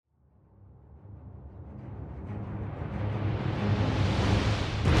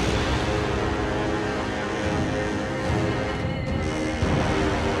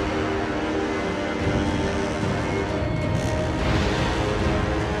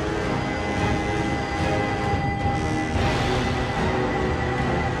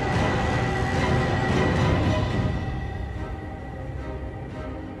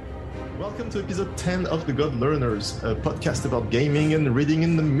to episode 10 of The God Learners, a podcast about gaming and reading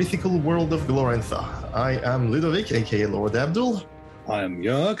in the mythical world of Glorantha. I am Ludovic, aka Lord Abdul. I am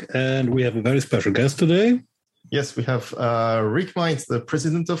Jörg, and we have a very special guest today. Yes, we have Rick Mines, the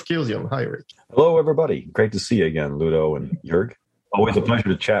president of Chaosium. Hi, Rick. Hello, everybody. Great to see you again, Ludo and Jörg. Always a pleasure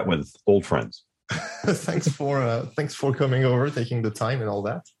to chat with old friends. Thanks for coming over, taking the time and all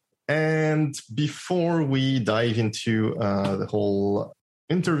that. And before we dive into the whole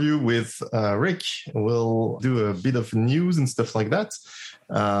interview with Rick, we'll do a bit of news and stuff like that.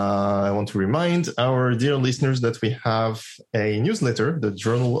 I want to remind our dear listeners that we have a newsletter, the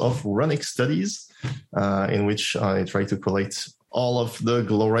Journal of Runic Studies, in which I try to collate all of the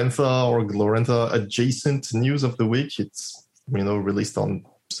Glorantha or Glorantha adjacent news of the week. It's released on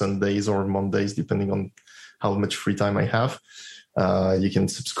Sundays or Mondays, depending on how much free time I have. You can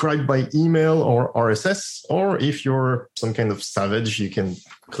subscribe by email or RSS, or if you're some kind of savage, you can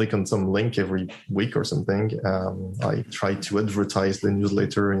click on some link every week or something. I try to advertise the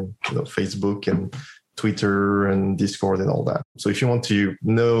newsletter in Facebook and Twitter and Discord and all that. So if you want to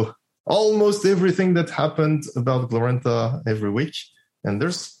know almost everything that happened about Glorantha every week, and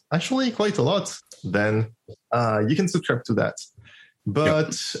there's actually quite a lot, then you can subscribe to that.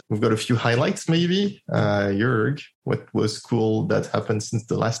 But We've got a few highlights, maybe. Jörg, what was cool that happened since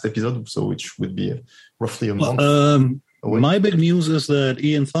the last episode, so which would be roughly a month away? My big news is that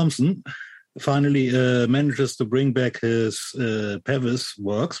Ian Thompson finally manages to bring back his Pavis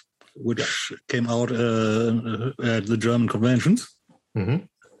works, which came out at the German conventions. Mm-hmm.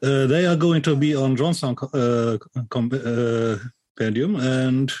 They are going to be on Johnstown Compendium,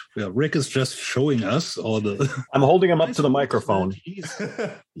 and Rick is just showing us all the... I'm holding him up to the microphone.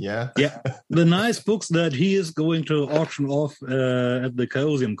 Yeah. The nice books that he is going to auction off at the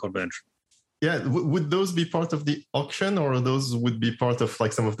Chaosium convention. Yeah, would those be part of the auction, or those would be part of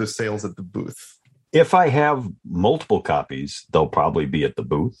like some of the sales at the booth? If I have multiple copies, they'll probably be at the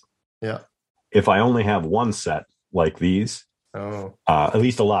booth. Yeah. If I only have one set like these, at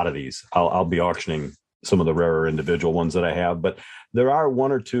least a lot of these, I'll be auctioning some of the rarer individual ones that I have. But there are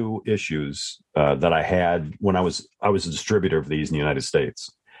one or two issues that I had when I was a distributor of these in the United States.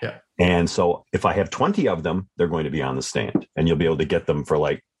 Yeah. And so if I have 20 of them, they're going to be on the stand, and you'll be able to get them for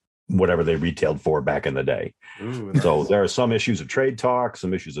like whatever they retailed for back in the day. Ooh, nice. So there are some issues of Trade Talk,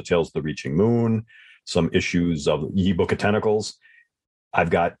 some issues of Tales of the Reaching Moon, some issues of Ye Book of Tentacles. I've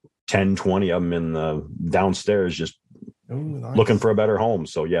got 10, 20 of them in the downstairs just nice. Looking for a better home.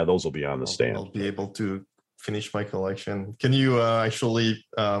 So yeah, those will be on the stand. I'll be able to finish my collection. Can you actually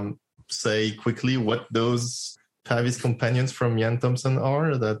say quickly what those Pavis companions from Ian Thompson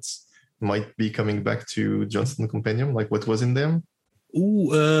are that might be coming back to Johnstown Compendium? Like what was in them?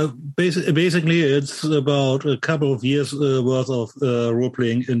 Basically, it's about a couple of years worth of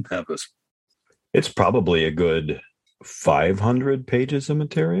role-playing in Pavis. It's probably a good 500 pages of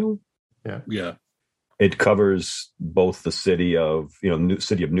material. Yeah. It covers both the city of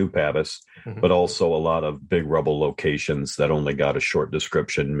New Pavis, mm-hmm. but also a lot of big rubble locations that only got a short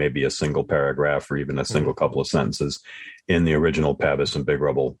description, maybe a single paragraph or even a single couple of sentences in the original Pavis and Big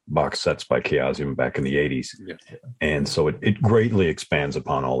Rubble box sets by Chaosium back in the 80s. Yeah. And so it greatly expands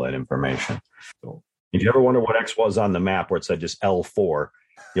upon all that information. So if you ever wonder what X was on the map where it said just L4,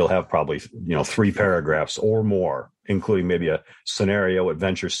 you'll have probably 3 paragraphs or more, including maybe a scenario,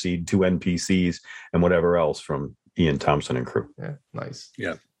 adventure seed, 2 NPCs, and whatever else from Ian Thompson and crew. Yeah, nice.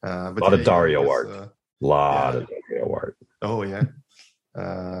 Yeah, a lot of Dario art. A lot of Dario art. Oh yeah,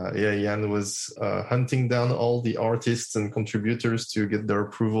 Ian was hunting down all the artists and contributors to get their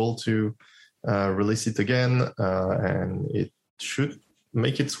approval to release it again, and it should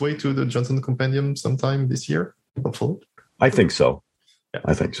make its way to the Johnstown Compendium sometime this year, hopefully. I think so. Yeah.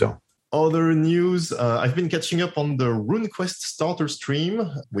 I think so. Other news, I've been catching up on the RuneQuest starter stream,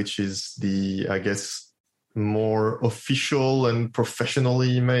 which is the, I guess, more official and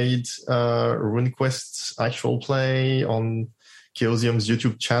professionally made RuneQuest actual play on Chaosium's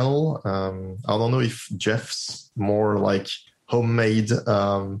YouTube channel. I don't know if Jeff's more like homemade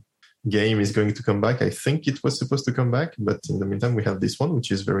game is going to come back. I think it was supposed to come back, but in the meantime, we have this one,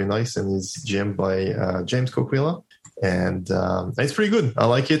 which is very nice and is GM'd by James Coquilla. And it's pretty good. I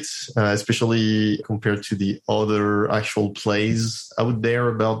like it, especially compared to the other actual plays out there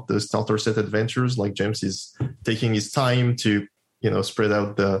about the starter set adventures. Like James is taking his time to, spread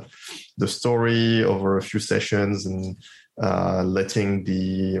out the story over a few sessions and letting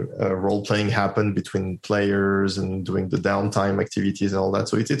the role-playing happen between players and doing the downtime activities and all that.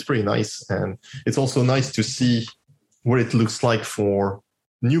 So it's pretty nice. And it's also nice to see what it looks like for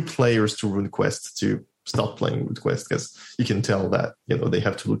new players to RuneQuest to start playing RuneQuest, because you can tell that they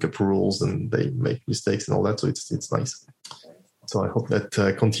have to look up rules and they make mistakes and all that. So it's nice. So I hope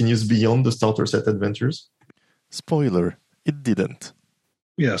that continues beyond the starter set adventures. Spoiler: it didn't.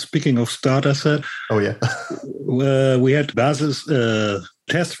 Yeah, speaking of starter set, oh yeah, we had Baz's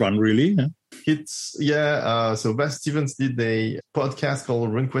test run, really. So Baz Stevens did a podcast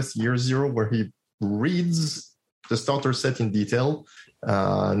called RuneQuest Year Zero, where he reads the starter set in detail,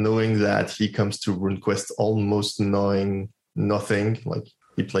 knowing that he comes to RuneQuest almost knowing nothing. Like,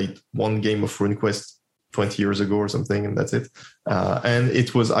 he played one game of RuneQuest 20 years ago or something, and that's it. And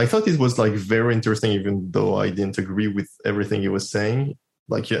I thought it was like very interesting, even though I didn't agree with everything he was saying.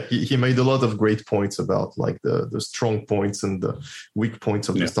 Like, yeah, he made a lot of great points about like the strong points and the weak points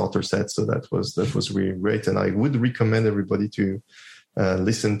of the starter set. So that was really great, and I would recommend everybody to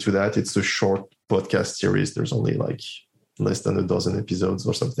listen to that. It's a short podcast series. There's only like less than a dozen episodes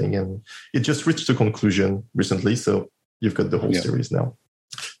or something, and it just reached a conclusion recently. So you've got the whole series now,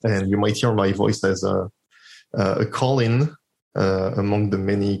 and you might hear my voice as a call-in among the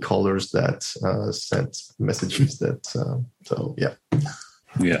many callers that sent messages.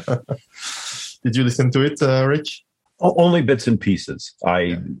 Yeah. Did you listen to it, Rick? Only bits and pieces.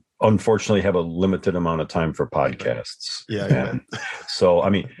 I unfortunately have a limited amount of time for podcasts. So, I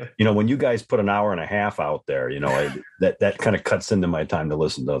mean, when you guys put an hour and a half out there, that kind of cuts into my time to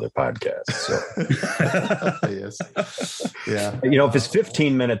listen to other podcasts. So, yes. Yeah. If it's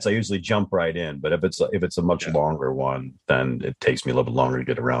 15 minutes, I usually jump right in. But if it's a much longer one, then it takes me a little bit longer to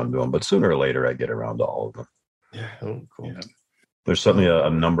get around to them. But sooner or later, I get around to all of them. Yeah. Oh, cool. Yeah. There's certainly a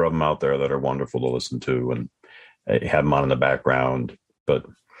number of them out there that are wonderful to listen to, and I have them on in the background, but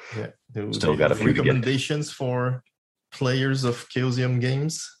still got a few recommendations for players of Chaosium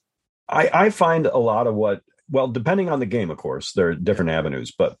games. I find a lot of depending on the game, of course, there are different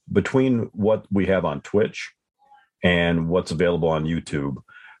avenues, but between what we have on Twitch and what's available on YouTube,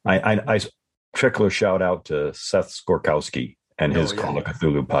 I trickle a shout out to Seth Skorkowski and his Call of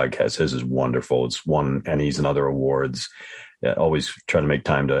Cthulhu podcast. His is wonderful. It's won Ennies and other awards. Always trying to make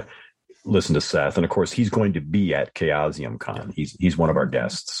time to listen to Seth. And of course, he's going to be at Chaosium Con. He's one of our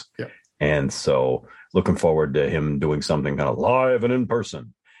guests. Yeah. And so looking forward to him doing something kind of live and in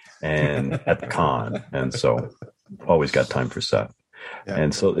person and at the con. And so always got time for Seth. Yeah.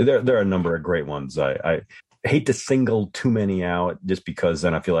 And so there are a number of great ones. I hate to single too many out just because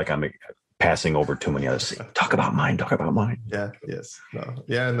then I feel like I'm passing over too many others. Talk about mine. Yeah. Yes. No.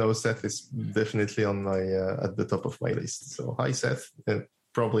 Yeah. No. Seth is definitely on my at the top of my list. So hi, Seth. And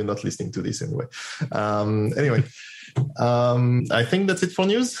probably not listening to this anyway. I think that's it for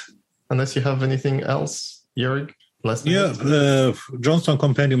news. Unless you have anything else, Jörg. The Johnstown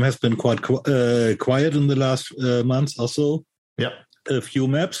Compendium has been quite quiet in the last months or so. Yeah. A few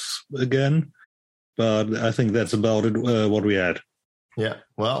maps again, but I think that's about it. What we had. Yeah,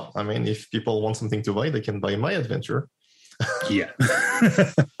 well, I mean, if people want something to buy, they can buy my adventure. Yeah.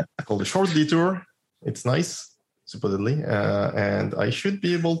 Called A Short Detour. It's nice, supposedly. And I should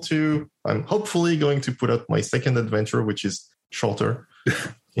be able I'm hopefully going to put out my second adventure, which is shorter,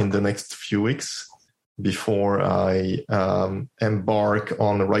 in the next few weeks before I embark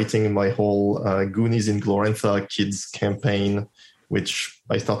on writing my whole Goonies in Glorantha kids campaign, which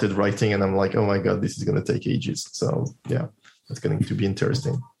I started writing and I'm like, oh my God, this is going to take ages. So, yeah. It's going to be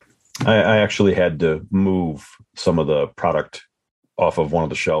interesting. I actually had to move some of the product off of one of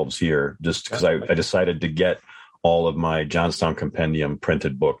the shelves here just because I decided to get all of my Johnstown Compendium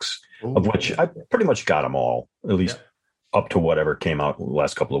printed books, of which I pretty much got them all, at least up to whatever came out in the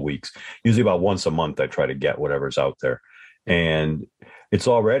last couple of weeks. Usually about once a month, I try to get whatever's out there. And it's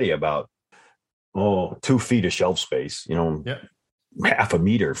already about 2 feet of shelf space, half a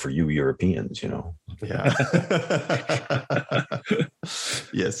meter for you Europeans, Yeah.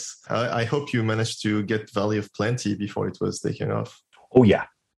 Yes. I hope you managed to get Valley of Plenty before it was taken off. Oh, yeah.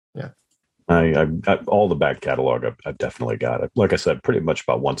 Yeah. I all the back catalog, I've definitely got it. Like I said, pretty much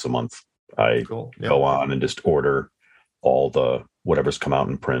about once a month, I go on and just order all the whatever's come out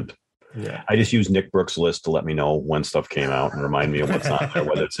in print. Yeah. I just use Nick Brooks' list to let me know when stuff came out and remind me of what's on there,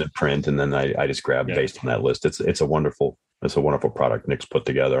 whether it's in print, and then I just grab based on that list. It's a wonderful product Nick's put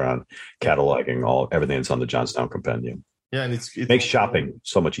together on cataloging everything that's on the Johnstown Compendium. Yeah, and it makes shopping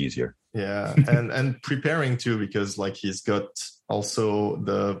so much easier. Yeah, and preparing too, because like he's got also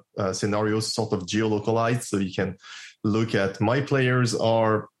the scenarios sort of geolocalized, so you can look at my players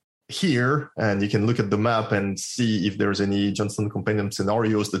are here, and you can look at the map and see if there's any Johnstown Compendium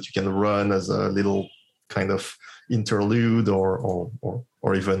scenarios that you can run as a little kind of interlude or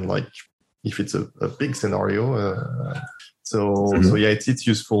even like if it's a big scenario. So yeah, it's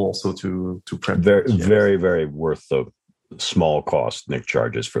useful also to prep. Very, very worth the small cost Nick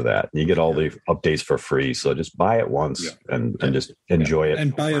charges for that. You get all the updates for free, so just buy it once and just enjoy it.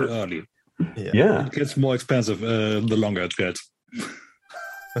 And buy it early. Yeah. It gets more expensive the longer it gets.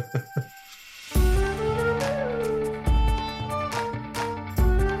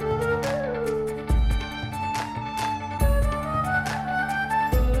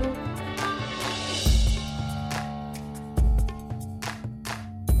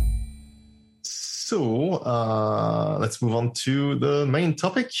 So let's move on to the main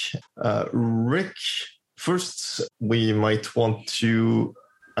topic. Rick, first, we might want to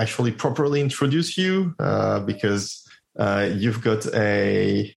actually properly introduce you because you've got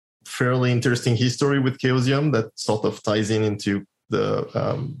a fairly interesting history with Chaosium that sort of ties into the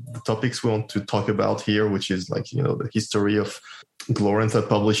topics we want to talk about here, which is like, the history of Glorantha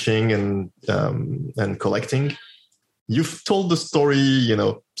publishing and collecting. You've told the story,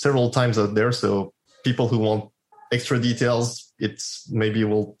 several times out there, so people who want extra details, maybe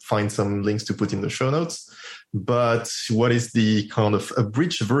we'll find some links to put in the show notes. But what is the kind of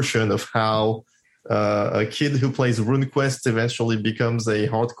abridged version of how a kid who plays RuneQuest eventually becomes a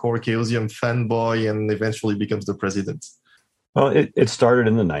hardcore Chaosium fanboy and eventually becomes the president? Well, it started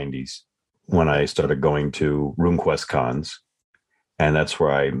in the 90s when I started going to RuneQuest cons. And that's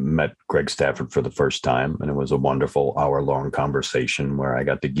where I met Greg Stafford for the first time. And it was a wonderful hour-long conversation where I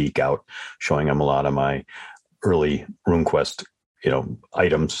got to geek out, showing him a lot of my early RuneQuest,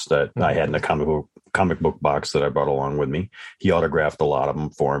 items that I had in a comic book box that I brought along with me. He autographed a lot of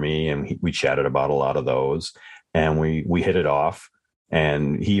them for me, and we chatted about a lot of those. And we hit it off.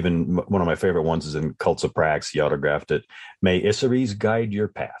 And he even, one of my favorite ones is in Cults of Prax. He autographed it. May Isseries guide your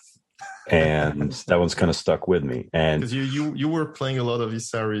path. And that one's kind of stuck with me. And because you were playing a lot of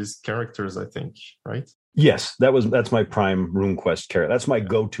Isari's characters, I think, right? Yes, that's my prime RuneQuest character. That's my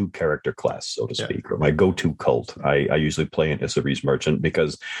go-to character class, so to speak, or my go-to cult. I usually play an Isseries Merchant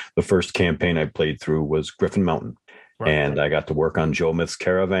because the first campaign I played through was Griffin Mountain, and I got to work on Joe Myth's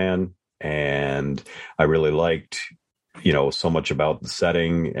Caravan, and I really liked, so much about the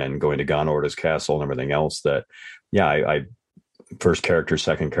setting and going to Gonorda's castle and everything else that, I first character,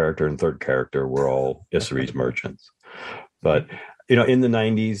 second character, and third character were all Isseries Merchants. But, in the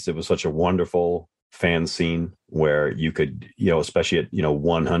 90s, it was such a wonderful fan scene where you could, especially at,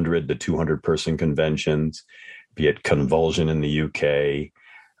 100 to 200 person conventions, be it Convulsion in the UK,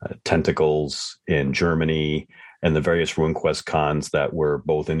 Tentacles in Germany, and the various RuneQuest cons that were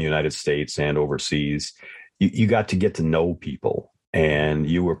both in the United States and overseas. You got to get to know people, and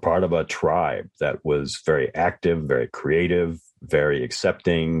you were part of a tribe that was very active, very creative, very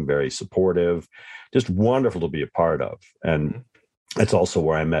accepting, very supportive, just wonderful to be a part of. And that's also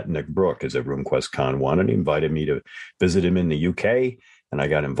where I met Nick Brook as at RuneQuest Con 1, and he invited me to visit him in the UK, and I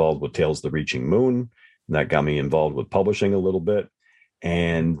got involved with Tales of the Reaching Moon, and that got me involved with publishing a little bit.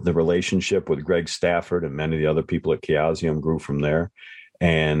 And the relationship with Greg Stafford and many of the other people at Chaosium grew from there.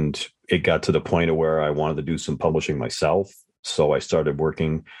 And it got to the point of where I wanted to do some publishing myself. So I started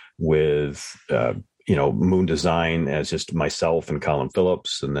working with Moon Design as just myself and Colin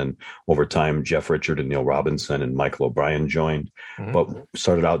Phillips. And then over time, Jeff Richard and Neil Robinson and Michael O'Brien joined. But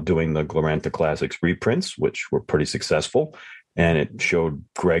started out doing the Glorantha Classics reprints, which were pretty successful. And it showed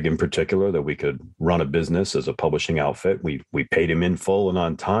Greg in particular that we could run a business as a publishing outfit. We paid him in full and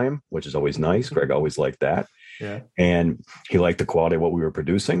on time, which is always nice. Greg always liked that. Yeah. And he liked the quality of what we were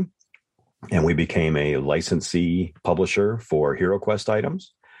producing. And we became a licensee publisher for HeroQuest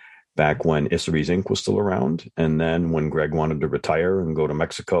items back when Isseries Inc. was still around. And then when Greg wanted to retire and go to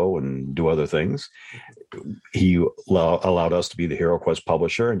Mexico and do other things, he allowed us to be the HeroQuest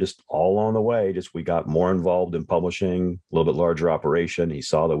publisher. And just all along the way, we got more involved in publishing, a little bit larger operation. He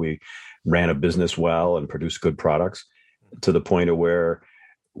saw that we ran a business well and produced good products, to the point of where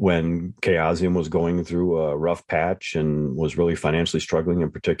when Chaosium was going through a rough patch and was really financially struggling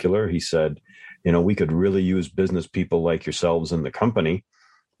in particular, he said, we could really use business people like yourselves in the company,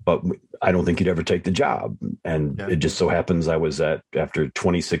 but I don't think you'd ever take the job. And It just so happens I was after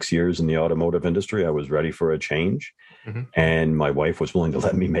 26 years in the automotive industry, I was ready for a change. And my wife was willing to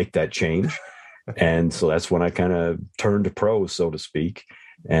let me make that change. And so that's when I kind of turned pro, so to speak.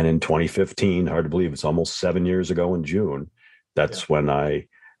 And in 2015, hard to believe, it's almost 7 years ago in June, that's when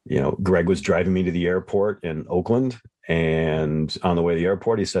Greg was driving me to the airport in Oakland. And on the way to the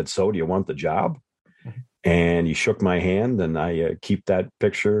airport, he said, "So do you want the job?" And he shook my hand, and I keep that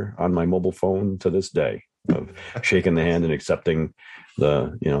picture on my mobile phone to this day of shaking the hand and accepting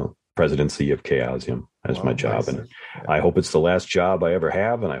the presidency of Chaosium as my job. Nice. And I hope it's the last job I ever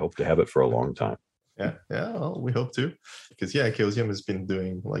have, and I hope to have it for a long time. Yeah, well, we hope to, because Chaosium has been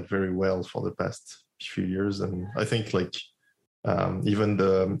doing like very well for the past few years, and I think like even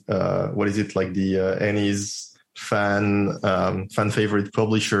the what is it, like the Annie's fan favorite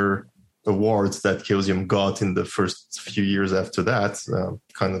publisher awards that Chaosium got in the first few years after that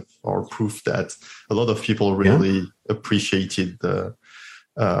kind of are proof that a lot of people really appreciated the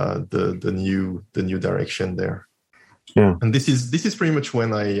new direction there. Yeah, and this is pretty much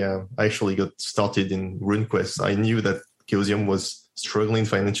when I actually got started in RuneQuest. I knew that Chaosium was struggling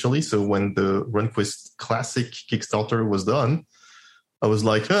financially, so when the RuneQuest Classic Kickstarter was done, I was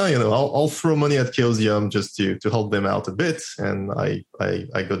like, I'll throw money at Chaosium just to help them out a bit, and I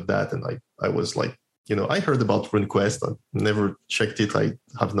got that, and I was like, I heard about RuneQuest, I never checked it, I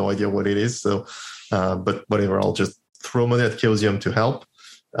have no idea what it is, so but whatever, I'll just throw money at Chaosium to help,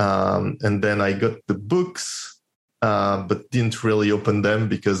 and then I got the books. But didn't really open them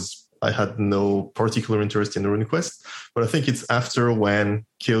because I had no particular interest in RuneQuest. But I think it's after when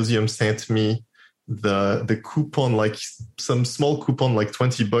Chaosium sent me the coupon, like some small coupon, like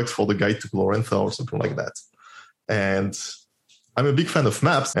 $20 for the guide to Glorantha or something like that. And I'm a big fan of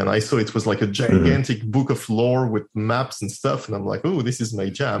maps, and I saw it was like a gigantic book of lore with maps and stuff. And I'm like, oh, this is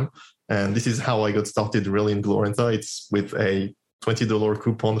my jam. And this is how I got started really in Glorantha. It's with a $20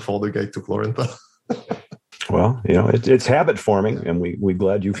 coupon for the guide to Glorantha. Well, it's habit forming, and we're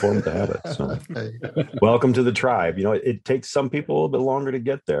glad you formed the habit. So, welcome to the tribe. It takes some people a little bit longer to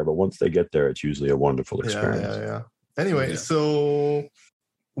get there, but once they get there, it's usually a wonderful experience. Yeah. Anyway, so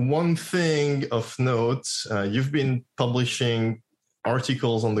one thing of note, you've been publishing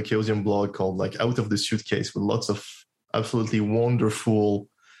articles on the Chaosium blog called like Out of the Suitcase with lots of absolutely wonderful,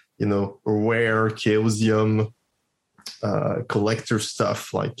 rare Chaosium collector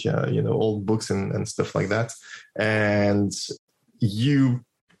stuff, like old books and stuff like that. And you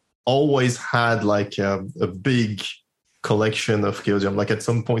always had like a big collection of Chaosium. Like at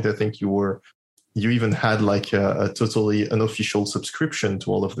some point, I think you even had like a totally unofficial subscription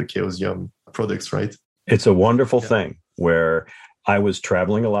to all of the Chaosium products, right? It's a wonderful thing where I was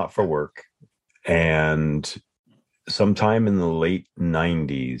traveling a lot for work, and sometime in the late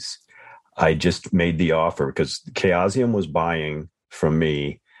 90s, I just made the offer because Chaosium was buying from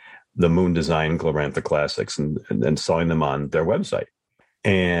me the Moon Design Glorantha Classics and selling them on their website.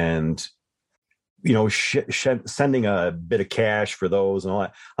 And, sending a bit of cash for those and all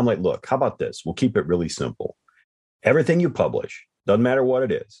that. I'm like, look, how about this? We'll keep it really simple. Everything you publish, doesn't matter what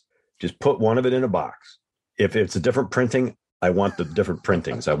it is, just put one of it in a box. If it's a different printing, I want the different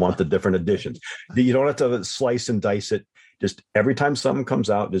printings. I want the different editions. You don't have to slice and dice it. Just every time something comes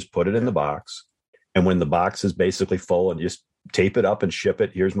out, just put it in the box. And when the box is basically full, and just tape it up and ship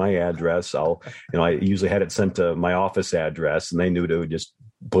it. Here's my address. I usually had it sent to my office address, and they knew to just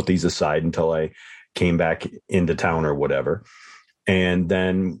put these aside until I came back into town or whatever. And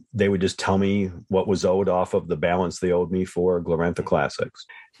then they would just tell me what was owed off of the balance they owed me for Glorantha Classics.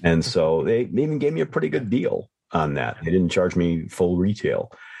 And so they even gave me a pretty good deal on that. They didn't charge me full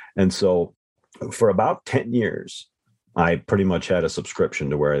retail. And so for about 10 years, I pretty much had a subscription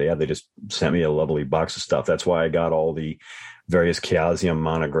to where they just sent me a lovely box of stuff. That's why I got all the various Chaosium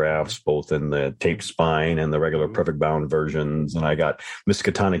monographs, both in the taped spine and the regular perfect bound versions. And I got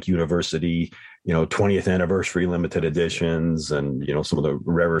Miskatonic University, 20th anniversary limited editions, and, some of the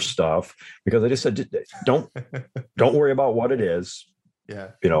rarer stuff, because I just said, don't worry about what it is. Yeah.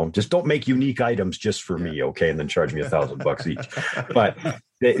 Just don't make unique items just for me. Okay. And then charge me $1,000 each. But,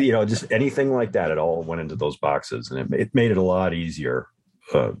 just anything like that, it all went into those boxes, and it made it a lot easier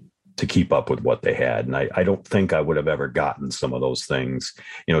to keep up with what they had. And I don't think I would have ever gotten some of those things,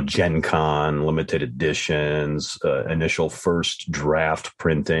 Gen Con, limited editions, initial first draft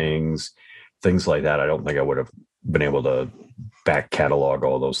printings, things like that. I don't think I would have been able to back catalog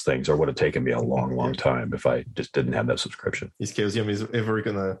all those things, or would have taken me a long, long time if I just didn't have that subscription. Is Chaosium ever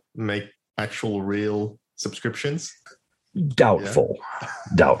going to make actual real subscriptions? Doubtful.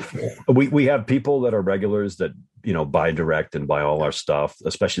 We have people that are regulars that, buy direct and buy all our stuff.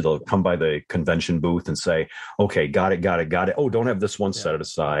 Especially they'll come by the convention booth and say, okay, got it. Oh, don't have this one, set it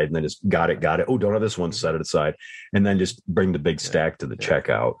aside. And then just got it. Oh, don't have this one, set it aside. And then just bring the big stack to the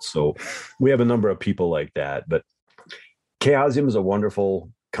checkout. So we have a number of people like that. But Chaosium is a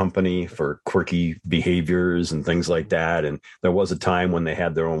wonderful company for quirky behaviors and things like that. And there was a time when they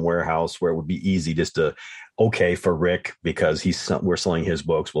had their own warehouse where it would be easy just to, okay, for Rick, because we're selling his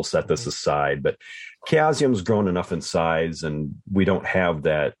books, we'll set this aside. But Chaosium's grown enough in size, and we don't have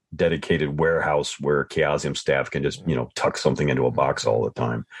that dedicated warehouse where Chaosium staff can just, tuck something into a box all the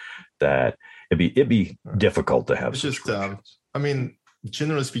time. that it'd be difficult to have. It's just, I mean,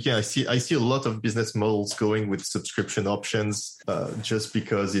 generally speaking, I see a lot of business models going with subscription options, just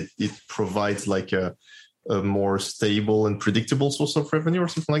because it provides like a more stable and predictable source of revenue or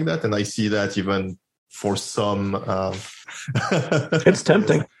something like that. And I see that even for some, it's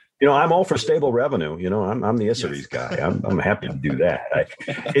tempting. I'm all for stable revenue. I'm the Isseries guy. I'm happy to do that.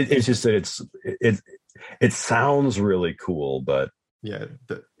 It's just that it sounds really cool, but yeah,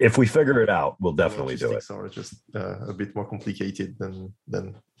 if we figure it out, we'll definitely do it. Are just a bit more complicated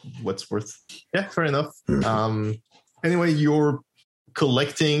than what's worth. Yeah, fair enough. Anyway, your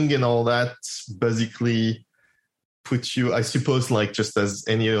collecting and all that basically put you, I suppose, like just as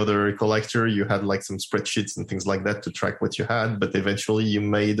any other collector, you had like some spreadsheets and things like that to track what you had, but eventually you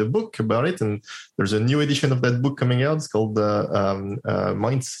made a book about it, and there's a new edition of that book coming out. It's called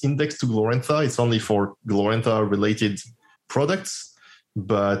Mind's Index to Glorantha. It's only for Glorantha related products,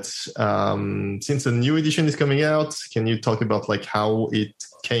 but since a new edition is coming out, can you talk about like how it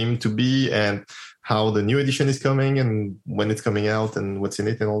came to be and how the new edition is coming and when it's coming out and what's in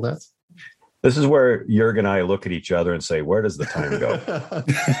it and all that? This is where Jörg and I look at each other and say, where does the time go?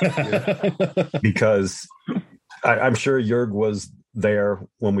 Because I'm sure Jörg was there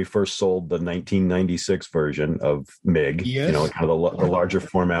when we first sold the 1996 version of MIG, yes. Kind of the larger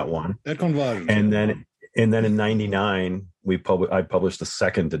format one. That conversion. And then in 99, I published the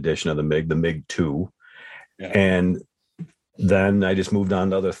second edition of the MIG 2. Yeah. And then I just moved on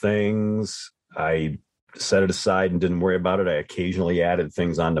to other things. I set it aside and didn't worry about it. I occasionally added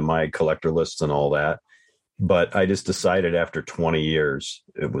things onto my collector lists and all that. But I just decided after 20 years,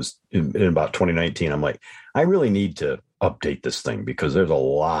 it was in about 2019, I'm like, I really need to update this thing because there's a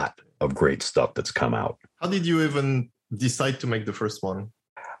lot of great stuff that's come out. How did you even decide to make the first one?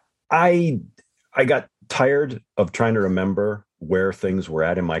 I got tired of trying to remember where things were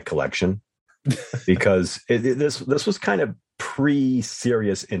at in my collection because this was kind of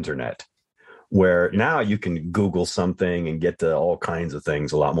pre-serious internet, where now you can Google something and get to all kinds of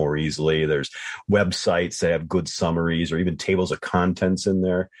things a lot more easily. There's websites that have good summaries or even tables of contents in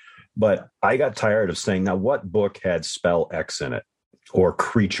there. But I got tired of saying, now what book had spell X in it or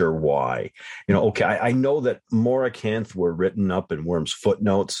creature Y? Okay, I know that Morakanth were written up in Worm's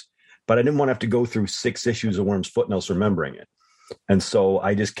Footnotes, but I didn't want to have to go through 6 issues of Worm's Footnotes remembering it. And so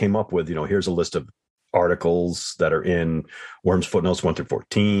I just came up with, here's a list of articles that are in Worm's Footnotes 1 through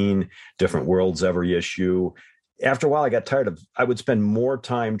 14, different worlds every issue. After a while, I got tired I would spend more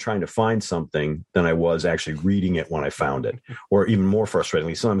time trying to find something than I was actually reading it when I found it. Or even more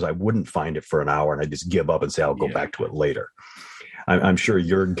frustratingly, sometimes I wouldn't find it for an hour and I just give up and say, I'll go back to it later. I'm sure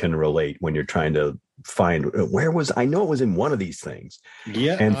Jörg can relate when you're trying to find I know it was in one of these things.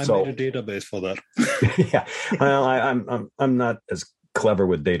 Yeah, and I made a database for that. Yeah. Well, I'm not as clever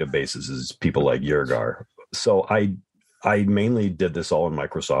with databases as people like Jörg are. So I mainly did this all in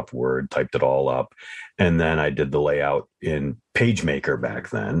Microsoft Word, typed it all up, and then I did the layout in PageMaker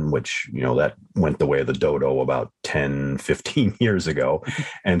back then, which, that went the way of the dodo about 10, 15 years ago.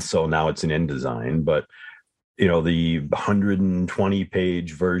 And so now it's in InDesign. But, the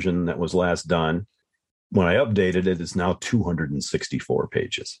 120-page version that was last done, when I updated it, it's now 264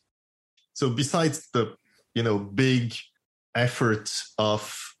 pages. So besides the, big effort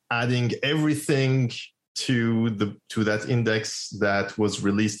of adding everything to that index that was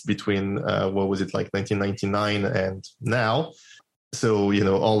released between what was it, like 1999 and now, so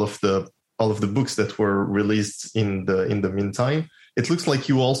all of the books that were released in the meantime, it looks like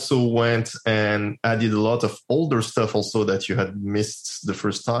you also went and added a lot of older stuff also that you had missed the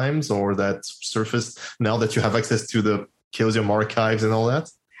first times or that surfaced now that you have access to the Chaosium archives and all that.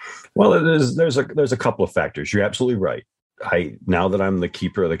 Well, there's a couple of factors. You're absolutely right. Now that I'm the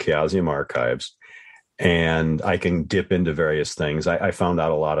keeper of the Chaosium archives and I can dip into various things, I found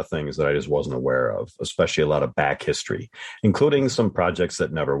out a lot of things that I just wasn't aware of, especially a lot of back history, including some projects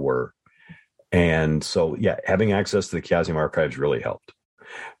that never were. And so, having access to the Chaosium archives really helped.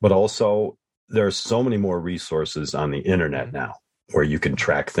 But also, there's so many more resources on the internet now where you can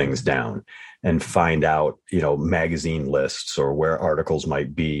track things down and find out, magazine lists or where articles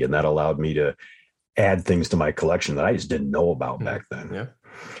might be. And that allowed me to add things to my collection that I just didn't know about back then. Yeah.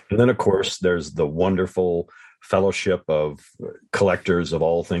 And then, of course, there's the wonderful fellowship of collectors of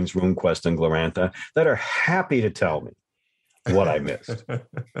all things RuneQuest and Glorantha that are happy to tell me what I missed.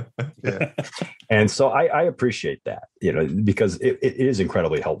 Yeah. And so I appreciate that, because it is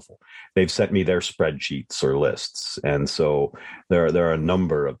incredibly helpful. They've sent me their spreadsheets or lists. And so there are a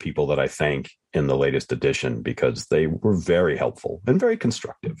number of people that I thank in the latest edition because they were very helpful and very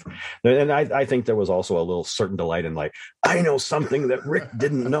constructive. And I think there was also a little certain delight in like, I know something that Rick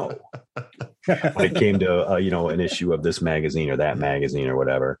didn't know when it came to, an issue of this magazine or that magazine or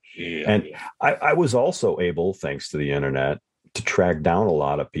whatever. Yeah. And I was also able, thanks to the internet, to track down a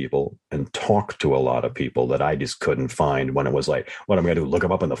lot of people and talk to a lot of people that I just couldn't find when it was like, what am I going to do? Look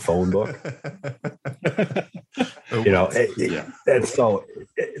them up in the phone book? And so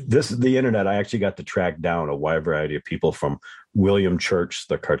the internet, I actually got to track down a wide variety of people from William Church,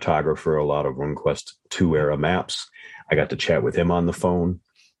 the cartographer, a lot of RuneQuest 2 era maps. I got to chat with him on the phone.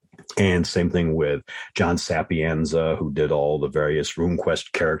 And same thing with John Sapienza, who did all the various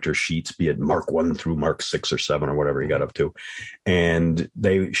RuneQuest character sheets, be it Mark 1 through Mark 6 or 7 or whatever he got up to. And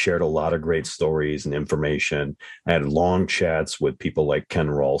they shared a lot of great stories and information. I had long chats with people like Ken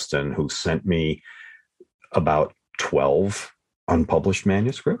Ralston, who sent me about 12 unpublished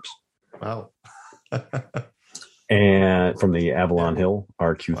manuscripts. Wow. And from the Avalon Hill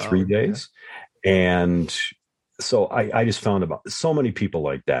RQ3 days. Yeah. And so I just found about so many people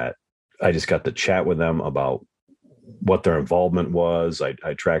like that. I just got to chat with them about what their involvement was.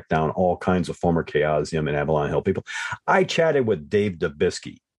 I tracked down all kinds of former Chaosium and Avalon Hill people. I chatted with Dave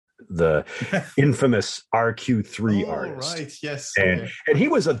Dubisky, the infamous RQ3 artist. Right, yes. And he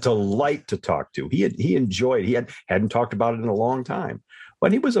was a delight to talk to. He enjoyed, hadn't talked about it in a long time,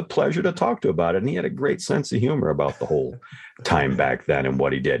 but he was a pleasure to talk to about it. And he had a great sense of humor about the whole time back then and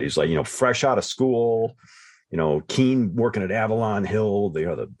what he did. He's like, fresh out of school, keen working at Avalon Hill,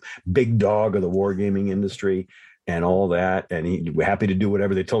 the big dog of the wargaming industry and all that. And he was happy to do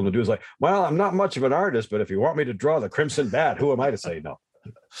whatever they told him to do. He's like, well, I'm not much of an artist, but if you want me to draw the Crimson Bat, who am I to say no?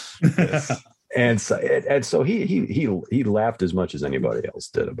 Yes. And so he laughed as much as anybody else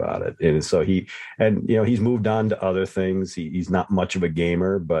did about it. And so he's moved on to other things. He's not much of a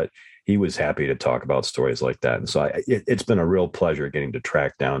gamer, but he was happy to talk about stories like that. And so it's been a real pleasure getting to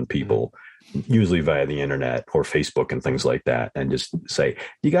track down people, usually via the internet or Facebook and things like that, and just say,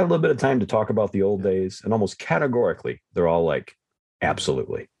 you got a little bit of time to talk about the old days? And almost categorically, they're all like,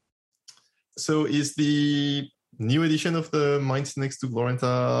 absolutely. So is the new edition of the Minds Next to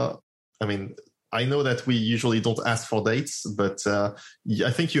Glorantha, I mean, I know that we usually don't ask for dates, but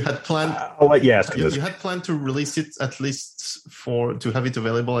I think you had planned. I'll let you ask. You had planned to release it at least to have it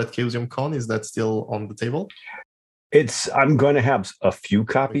available at Chaosium Con. Is that still on the table? I'm going to have a few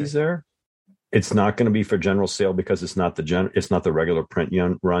copies there. It's not going to be for general sale because it's not the regular print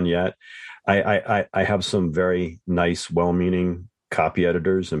run yet. I have some very nice, well-meaning copy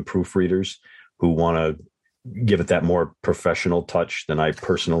editors and proofreaders who want to give it that more professional touch than I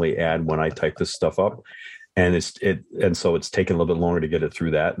personally add when I type this stuff up. And so it's taken a little bit longer to get it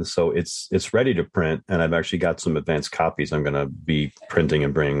through that. And so it's ready to print. And I've actually got some advanced copies I'm going to be printing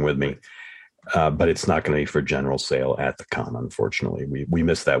and bringing with me. But it's not going to be for general sale at the con, unfortunately. We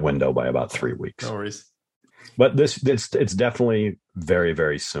missed that window by about 3 weeks. No worries. But it's definitely very,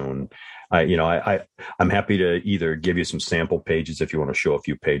 very soon. I'm happy to either give you some sample pages if you want to show a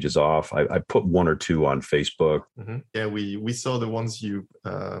few pages off. I put 1 or 2 on Facebook. Mm-hmm. Yeah, we saw the ones you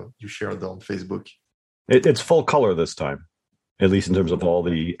shared on Facebook. It's full color this time, at least in terms of all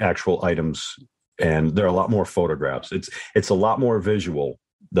the actual items, and there are a lot more photographs. It's a lot more visual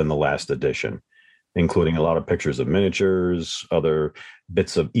than the last edition, including a lot of pictures of miniatures, other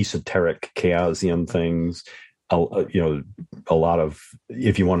bits of esoteric Chaosium things. A lot of,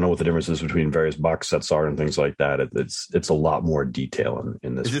 if you want to know what the differences between various box sets are and things like that, it's a lot more detail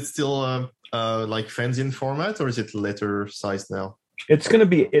in this. Is it still like fanzine format, or is it letter size now? It's going to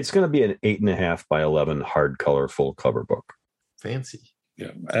be an 8.5 by 11 hard color full cover book. Fancy.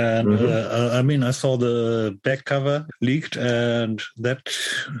 Yeah, and I saw the back cover leaked, and that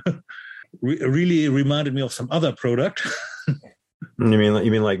really reminded me of some other product. You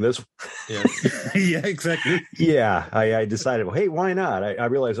mean like this? Yes. Yeah, exactly. Yeah, I decided, well, hey, why not? I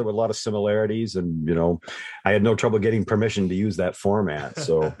realized there were a lot of similarities, and I had no trouble getting permission to use that format.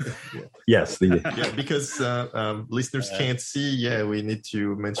 So, yes, because listeners can't see. Yeah, we need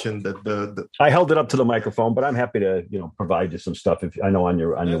to mention that the I held it up to the microphone, but I'm happy to provide you some stuff if I know on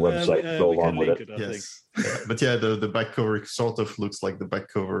your website to go along with it. Yes, but the back cover sort of looks like the back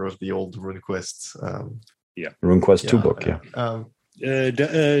cover of the old RuneQuest. RuneQuest 2 book. Yeah.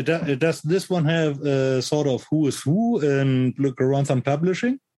 Does this one have a sort of who is who and look around some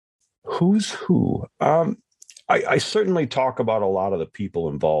publishing? Who's who? I certainly talk about a lot of the people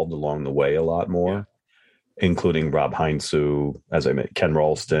involved along the way a lot more, including Rob Heinzu, as I met Ken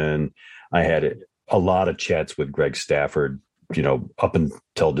Ralston. I had a lot of chats with Greg Stafford, up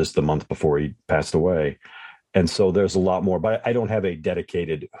until just the month before he passed away. And so there's a lot more, but I don't have a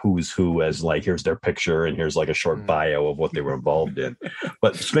dedicated who's who as like, here's their picture and here's like a short bio of what they were involved in,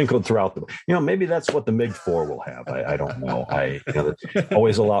 but sprinkled throughout maybe that's what the MiG-4 will have. I don't know. There's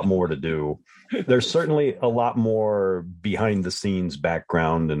always a lot more to do. There's certainly a lot more behind the scenes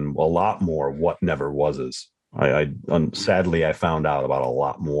background and a lot more what never was's. Sadly, I found out about a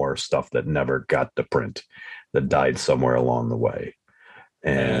lot more stuff that never got to print, that died somewhere along the way.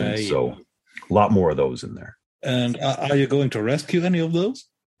 And so a lot more of those in there. And are you going to rescue any of those?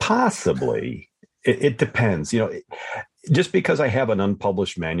 Possibly. It depends. Just because I have an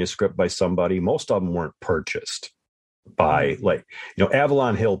unpublished manuscript by somebody, most of them weren't purchased by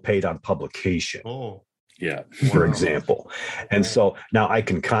Avalon Hill paid on publication. Oh, yeah. For example. And so now I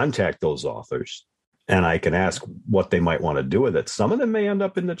can contact those authors and I can ask what they might want to do with it. Some of them may end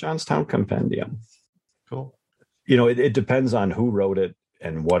up in the Johnstown Compendium. Cool. It depends on who wrote it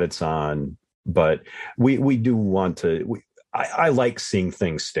and what it's on. But we do want to. I like seeing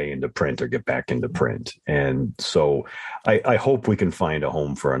things stay into print or get back into print, and so I hope we can find a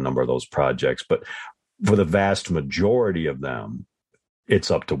home for a number of those projects. But for the vast majority of them, it's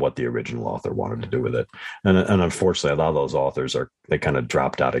up to what the original author wanted to do with it. And unfortunately, a lot of those authors they kind of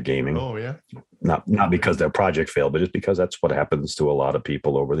dropped out of gaming. Oh yeah, not because their project failed, but just because that's what happens to a lot of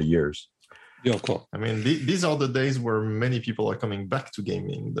people over the years. Yeah, cool. I mean, these are the days where many people are coming back to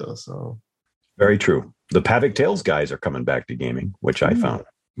gaming, though. So. Very true. The Pavic Tales guys are coming back to gaming, which I found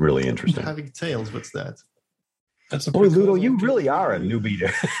really interesting. Pavic Tales, what's that? That's Boy, Ludo, you really are a newbie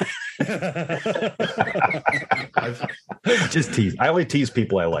there. Just tease. I only tease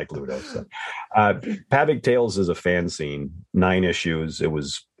people I like, Ludo. So. Pavic Tales is a fan scene, 9 issues. It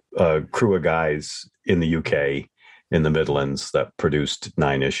was a crew of guys in the UK, in the Midlands, that produced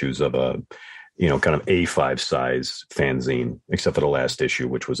 9 issues of a kind of A5 size fanzine, except for the last issue,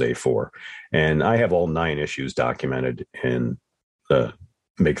 which was A4. And I have all 9 issues documented in the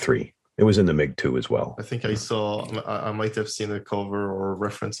MiG-3. It was in the MiG-2 as well. I think I might have seen a cover or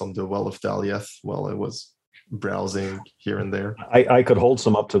reference on the Well of Daliath while I was browsing here and there. I could hold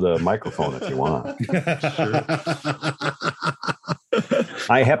some up to the microphone if you want. Sure.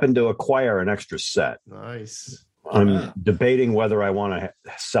 I happen to acquire an extra set. Nice. I'm debating whether I want to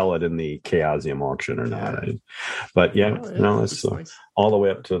sell it in the Chaosium auction or not. But it's nice. All the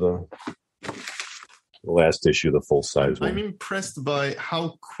way up to the last issue, the full size one. I'm impressed by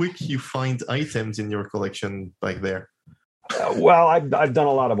how quick you find items in your collection back there. Well, I've done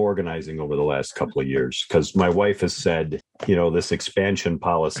a lot of organizing over the last couple of years because my wife has said, this expansion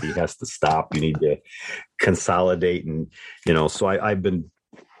policy has to stop. You need to consolidate, and so I've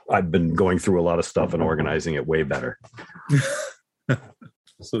been going through a lot of stuff and organizing it way better.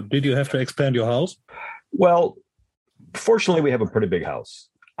 So did you have to expand your house? Well, fortunately, we have a pretty big house.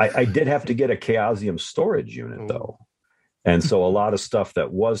 I did have to get a Chaosium storage unit, though. And so a lot of stuff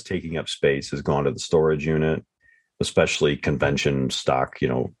that was taking up space has gone to the storage unit, especially convention stock,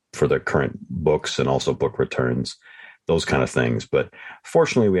 for the current books and also book returns, those kind of things. But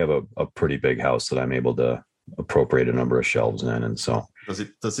fortunately, we have a pretty big house that I'm able to appropriate a number of shelves in. And so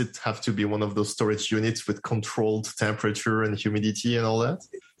does it have to be one of those storage units with controlled temperature and humidity and all that?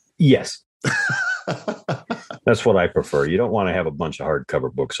 Yes. That's what I prefer. You don't want to have a bunch of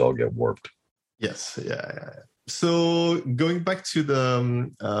hardcover books all get warped. Yes. Yeah. So going back to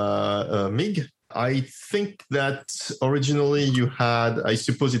the MiG, I think that originally you had, I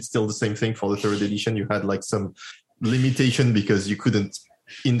suppose it's still the same thing for the 3rd edition. You had like some limitation because you couldn't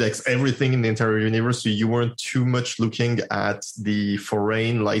index everything in the entire universe, so you weren't too much looking at the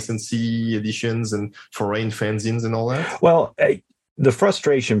foreign licensee editions and foreign fanzines and all that? Well, the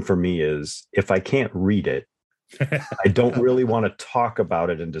frustration for me is if I can't read it, I don't really want to talk about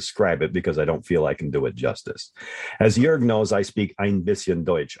it and describe it because I don't feel I can do it justice. As Jörg knows, I speak ein bisschen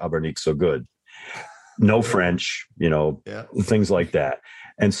Deutsch, aber nicht so good. No French, things like that.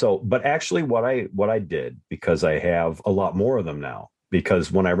 And so, but actually what I did, because I have a lot more of them now,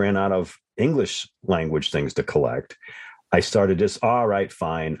 because when I ran out of English language things to collect, I started just, all right,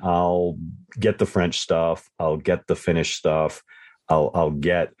 fine. I'll get the French stuff. I'll get the Finnish stuff. I'll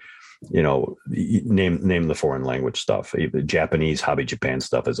get, name the foreign language stuff. The Japanese Hobby Japan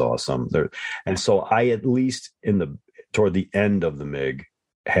stuff is awesome. And so I, at least toward the end of the MiG,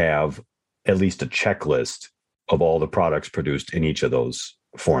 have at least a checklist of all the products produced in each of those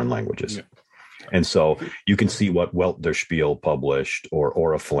foreign languages. Yeah. And so you can see what Welt der Spiel published, or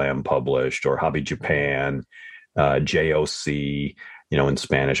Oriflamme published, or Hobby Japan, JOC, in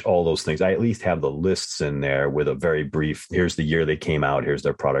Spanish, all those things. I at least have the lists in there with a very brief, here's the year they came out, here's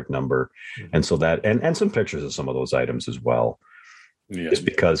their product number. Mm-hmm. And so that, and some pictures of some of those items as well. just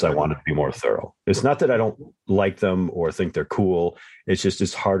because I wanted to be more thorough. It's not that I don't like them or think they're cool. It's just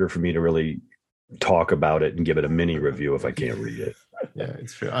it's harder for me to really talk about it and give it a mini review if I can't read it. Yeah,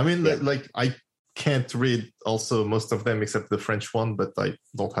 it's true. I mean, like I can't read also most of them except the French one, but I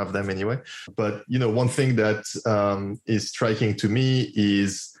don't have them anyway. But, one thing that is striking to me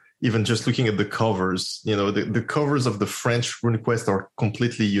is even just looking at the covers, the covers of the French RuneQuest are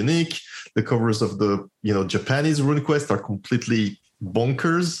completely unique. The covers of the, Japanese RuneQuest are completely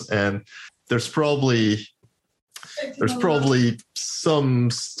bonkers. And there's probably some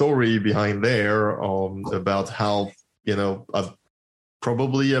story behind there about how,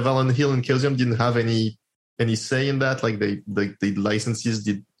 probably Avalon Hill and Chaosium didn't have any say in that. Like the licensees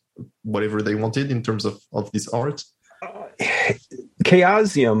did whatever they wanted in terms of this art.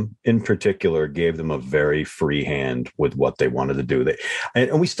 Chaosium in particular gave them a very free hand with what they wanted to do.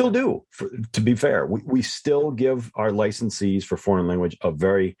 And we still do, to be fair. We still give our licensees for foreign language a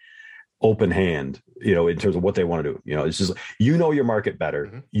very open hand, in terms of what they want to do. It's just, your market better.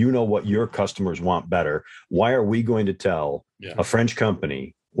 Mm-hmm. You know what your customers want better. Why are we going to tell a French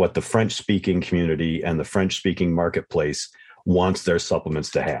company what the French-speaking community and the French-speaking marketplace wants their supplements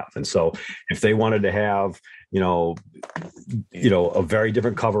to have? And so if they wanted to have, a very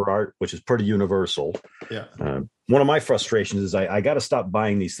different cover art, which is pretty universal. Yeah. One of my frustrations is I got to stop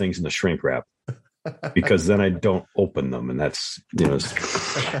buying these things in the shrink wrap because then I don't open them. And that's,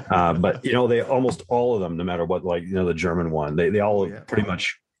 but they almost all of them, no matter what, like, the German one, they all pretty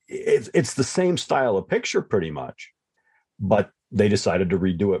much, it's the same style of picture pretty much, but they decided to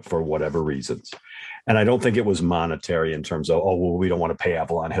redo it for whatever reasons. And I don't think it was monetary in terms of, we don't want to pay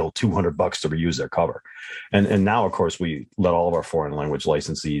Avalon Hill $200 to reuse their cover. And now, of course, we let all of our foreign language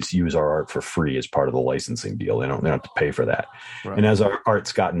licensees use our art for free as part of the licensing deal. They don't have to pay for that. Right. And as our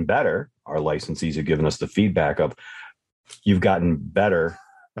art's gotten better, our licensees have given us the feedback of, you've gotten better.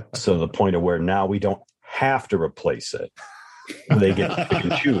 So the point of where now we don't have to replace it. They get to pick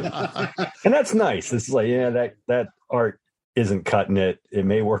and choose. And that's nice. It's like, that art isn't cutting it. It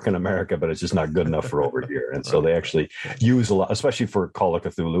may work in America, but it's just not good enough for over here. And so they actually use a lot, especially for Call of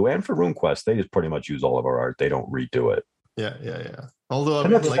Cthulhu and for RuneQuest. They just pretty much use all of our art. They don't redo it. Yeah. Although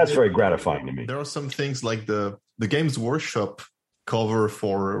that's very gratifying to me. There are some things like the Games Workshop cover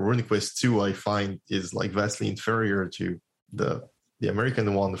for RuneQuest 2, I find is like vastly inferior to the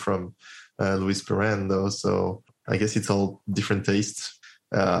American one from Luis Perrin, though. So I guess it's all different tastes.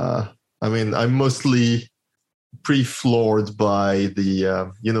 I'm mostly pretty floored by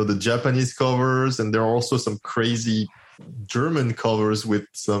the Japanese covers, and there are also some crazy German covers with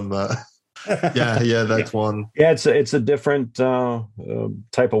some that one. Yeah, it's a different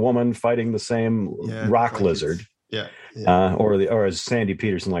type of woman fighting the same rock lizard. Or as Sandy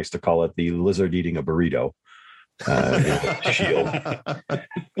Peterson likes to call it, the lizard eating a burrito. Shield.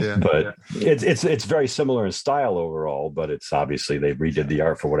 But it's very similar in style overall, but it's obviously they redid the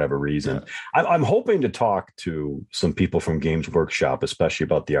art for whatever reason. I'm hoping to talk to some people from Games Workshop, especially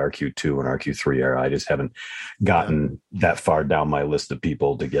about the RQ2 and RQ3 era. I just haven't gotten that far down my list of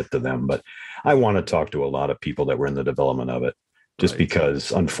people to get to them, but I want to talk to a lot of people that were in the development of it, just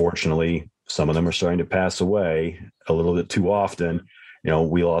because unfortunately some of them are starting to pass away a little bit too often.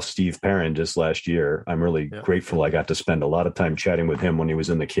 We lost Steve Perrin just last year. I'm really grateful I got to spend a lot of time chatting with him when he was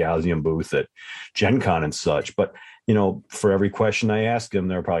in the Chaosium booth at Gen Con and such. But, for every question I asked him,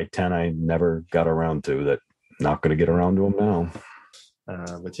 there are probably 10 I never got around to that not going to get around to him now.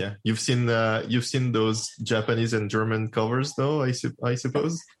 But you've seen those Japanese and German covers, though, I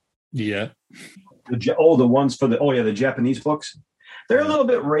suppose? Yeah. The ones for the Japanese books? They're a little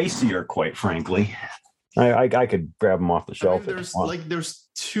bit racier, quite frankly. I could grab them off the shelf. There's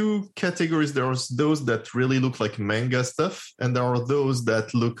two categories. There's those that really look like manga stuff, and there are those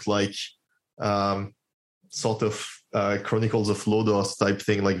that look like sort of Chronicles of Lodos type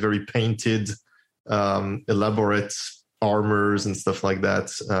thing, like very painted, elaborate armors and stuff like that.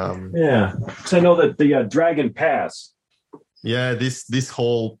 So I know that the Dragon Pass. Yeah, this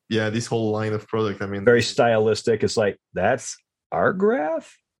whole line of product. Very stylistic. It's like, that's our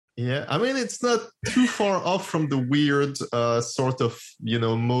graph. Yeah, it's not too far off from the weird sort of,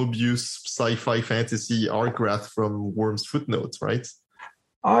 Mobius sci-fi fantasy art graph from Worm's Footnotes, right?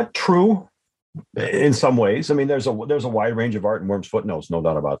 True. In some ways. There's a wide range of art in Worm's Footnotes, no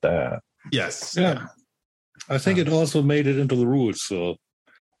doubt about that. Yes. Yeah. I think it also made it into the rules, so...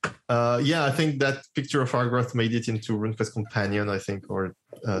 I think that picture of Argrath made it into RuneQuest Companion, I think, or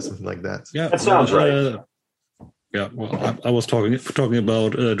something like that. Yeah, that sounds right. I was talking about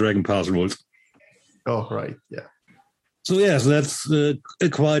Dragon Pass rules. Oh, right, yeah. So yes, that's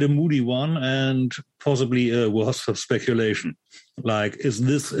quite a moody one and possibly worth of speculation. Like, is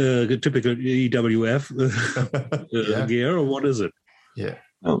this a typical EWF gear, or what is it? Yeah.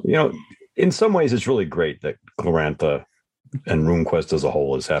 Well, in some ways, it's really great that Glorantha and RuneQuest as a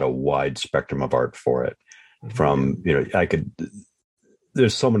whole has had a wide spectrum of art for it. From,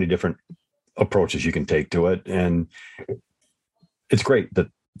 there's so many different approaches you can take to it. And it's great that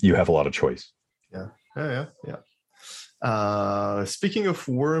you have a lot of choice. Yeah. Speaking of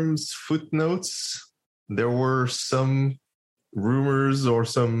Worms footnotes, there were some rumors or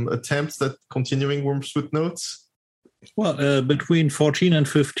some attempts at continuing Worms footnotes. Well, between 14 and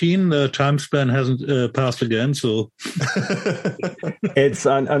 15, the time span hasn't passed again, so it's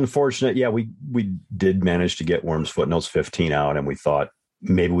unfortunate. Yeah, we did manage to get Worms Footnotes 15 out, and we thought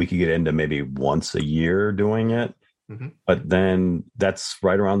maybe we could get into maybe once a year doing it. Mm-hmm. But then that's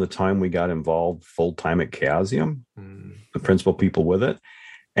right around the time we got involved full time at Chaosium, the principal people with it,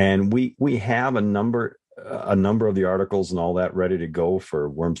 and we have a number of the articles and all that ready to go for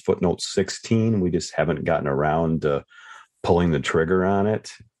Worms Footnote 16. We just haven't gotten around to pulling the trigger on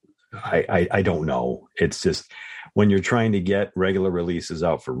it. I don't know. It's just when you're trying to get regular releases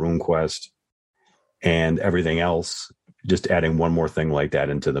out for RuneQuest and everything else, just adding one more thing like that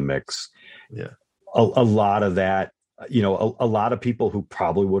into the mix. Yeah. A lot of that, a lot of people who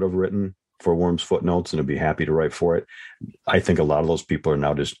probably would have written for Worms Footnotes and would be happy to write for it. I think a lot of those people are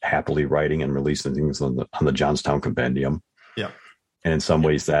now just happily writing and releasing things on the Johnstown Compendium. Yeah. And in some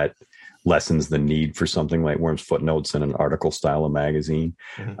ways that lessens the need for something like Worms Footnotes in an article style of magazine.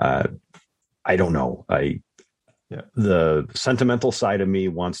 Mm-hmm. I don't know. The sentimental side of me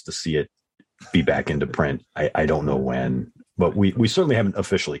wants to see it be back into print. I don't know when, but we certainly haven't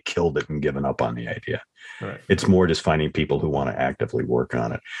officially killed it and given up on the idea. Right. It's more just finding people who want to actively work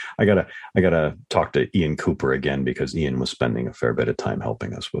on it. I gotta talk to Ian Cooper again, because Ian was spending a fair bit of time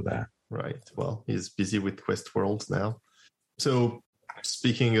helping us with that. Right. Well, he's busy with Quest Worlds now. So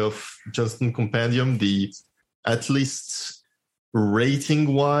speaking of Johnstown Compendium, at least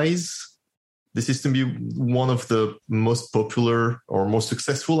rating wise, this is to be one of the most popular or most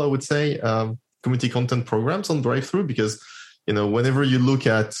successful, I would say, community content programs on DriveThru, because whenever you look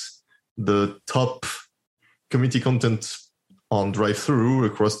at the top community content on DriveThru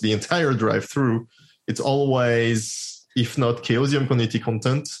across the entire DriveThru, it's always, if not Chaosium community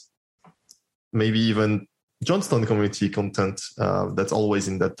content, maybe even Johnstown community content, that's always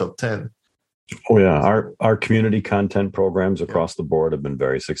in that top 10. Oh yeah, our community content programs across the board have been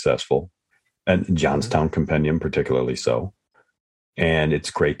very successful, and Johnstown Compendium particularly so. And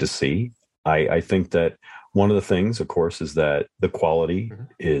it's great to see. I think that one of the things, of course, is that the quality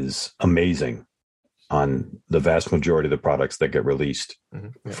is amazing on the vast majority of the products that get released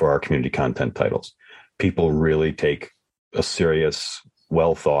for our community content titles. People really take a serious,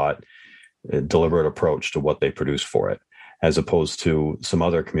 well-thought, deliberate approach to what they produce for it, as opposed to some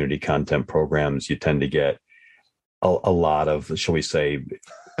other community content programs. You tend to get a lot of, shall we say,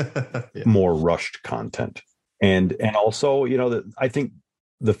 more rushed content. And also, I think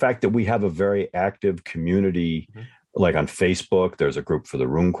the fact that we have a very active community, like on Facebook, there's a group for the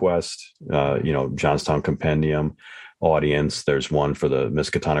RuneQuest, Johnstown Compendium audience. There's one for the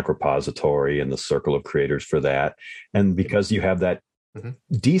Miskatonic Repository and the Circle of Creators for that. And because you have that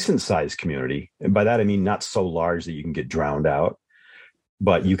decent sized community, and by that I mean not so large that you can get drowned out,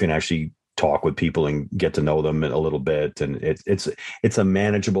 but you can actually talk with people and get to know them a little bit. And it's a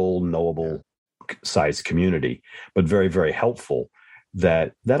manageable, knowable sized community, but very, very helpful.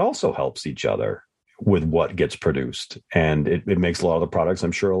 That also helps each other with what gets produced. And it makes a lot of the products,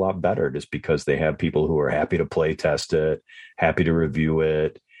 I'm sure, a lot better, just because they have people who are happy to play test it, happy to review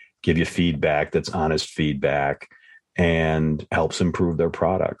it, give you feedback that's honest feedback, and helps improve their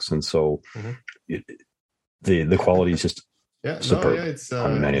products. And so the quality is just superb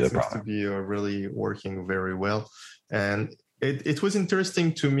on many of the products. To be really working very well. And it was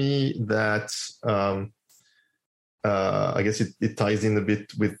interesting to me that I guess it ties in a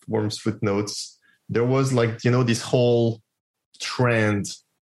bit with Worms Footnotes. There was this whole trend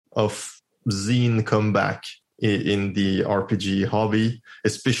of zine comeback in the RPG hobby,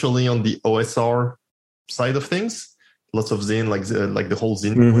 especially on the OSR side of things. Lots of zine, like the whole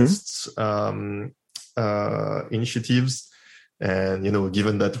Zine Quests initiatives. And,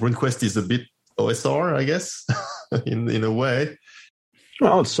 given that RuneQuest is a bit OSR, I guess, in a way.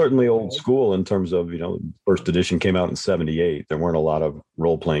 Well, it's certainly old school in terms of, first edition came out in 1978. There weren't a lot of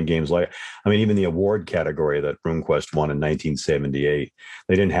role-playing games even the award category that RuneQuest won in 1978,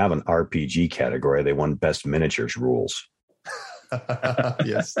 they didn't have an RPG category. They won Best Miniatures Rules.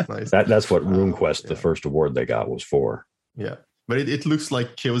 Yes, nice. That's what RuneQuest, the first award they got, was for. Yeah, but it looks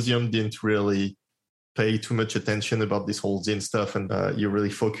like Chaosium didn't really pay too much attention about this whole Zine stuff, and you're really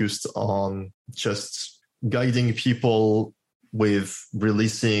focused on just guiding people with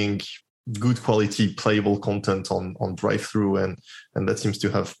releasing good quality playable content on drive-through, and that seems to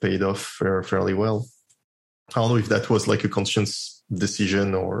have paid off fairly well. I don't know if that was like a conscious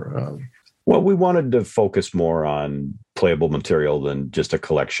decision or... Well, we wanted to focus more on playable material than just a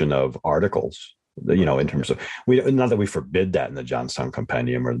collection of articles, in terms of, not that we forbid that in the Johnstown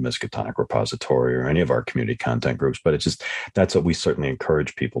Compendium or the Miskatonic Repository or any of our community content groups, but it's just, that's what we certainly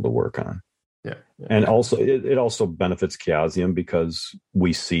encourage people to work on. Yeah. And also, it also benefits Chaosium because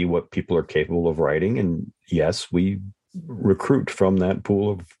we see what people are capable of writing. And yes, we recruit from that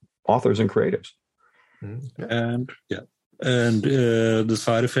pool of authors and creatives. And the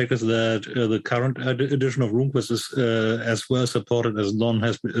side effect is that the current edition of RuneQuest is as well supported as none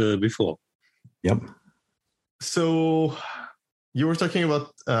has before. Yep. So you were talking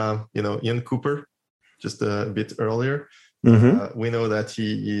about, Ian Cooper just a bit earlier. Mm-hmm. We know that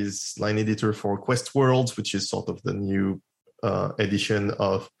he is line editor for Quest Worlds, which is sort of the new edition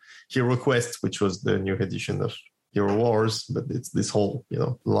of Hero Quest, which was the new edition of Hero Wars, but it's this whole,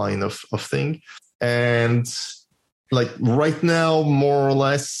 line of thing. And like right now, more or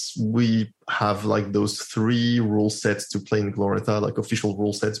less, we have like those 3 rule sets to play in Glorantha, like official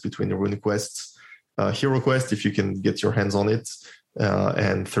rule sets between the RuneQuest, Hero Quest, if you can get your hands on it,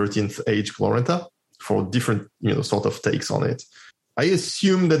 and 13th Age Glorantha for different, sort of takes on it. I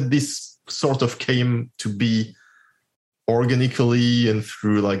assume that this sort of came to be organically and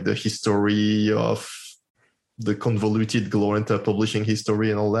through like the history of the convoluted Glorantha publishing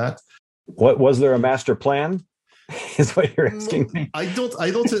history and all that. What was there a master plan? Is what you're asking me. I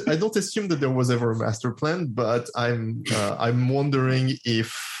don't assume that there was ever a master plan, but I'm wondering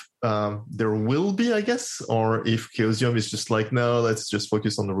if there will be, I guess, or if Chaosium is just like, no, let's just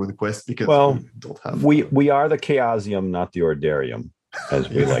focus on the RuneQuest because we don't have. We are the Chaosium, not the Ordarium, as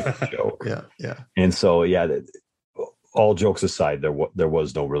we like to joke. Yeah. And so, all jokes aside, there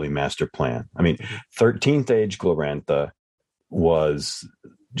was no really master plan. I mean, 13th Age Glorantha was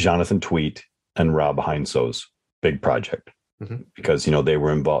Jonathan Tweet and Rob Heinso's big project, because they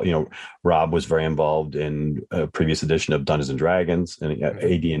were involved. Rob was very involved in a previous edition of Dungeons and Dragons and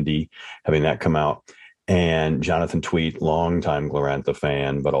AD&D, having that come out. And Jonathan Tweet, longtime Glorantha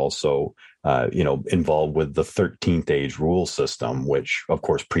fan, but also involved with the 13th Age rule system, which of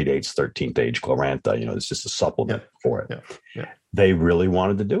course predates 13th Age Glorantha. It's just a supplement for it. Yeah. They really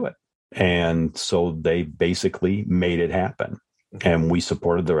wanted to do it, and so they basically made it happen, and we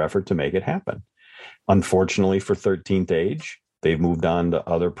supported their effort to make it happen. Unfortunately for 13th Age, they've moved on to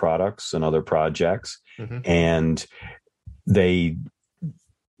other products and other projects, and they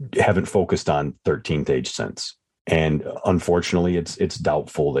haven't focused on 13th Age since. And unfortunately, it's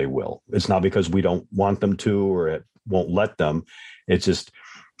doubtful they will. It's not because we don't want them to or it won't let them. It's just,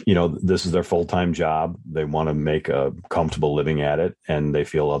 this is their full-time job. They want to make a comfortable living at it, and they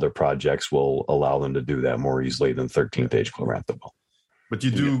feel other projects will allow them to do that more easily than 13th Age Glorantha will. But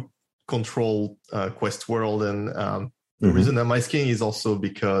you do control Quest World, and the reason I'm asking is also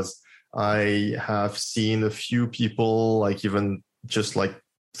because I have seen a few people, like even just like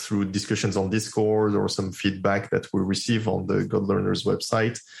through discussions on Discord or some feedback that we receive on the God Learners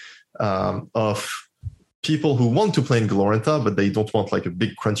website, of people who want to play in Glorantha, but they don't want like a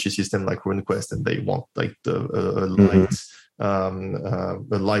big crunchy system like RuneQuest, and they want like a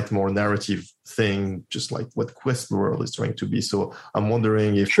light, more narrative thing, just like what Quest World is trying to be. So I'm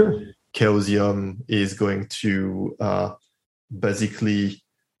wondering if Chaosium is going to basically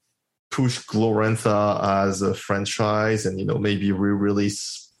push Glorantha as a franchise, and maybe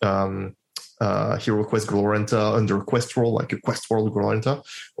re-release Hero Quest Glorantha under Quest World, like a Quest World Glorantha,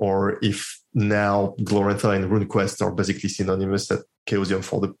 or if now Glorantha and RuneQuest are basically synonymous at Chaosium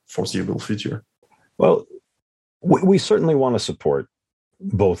for the foreseeable future. Well, we certainly want to support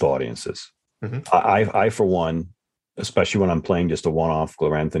both audiences. I for one, especially when I'm playing just a one-off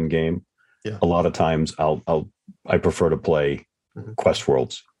Gloranthan game, a lot of times I prefer to play Quest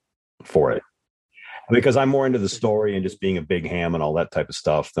Worlds for it, because I'm more into the story and just being a big ham and all that type of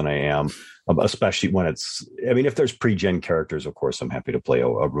stuff than I am, especially when if there's pre-gen characters, of course, I'm happy to play a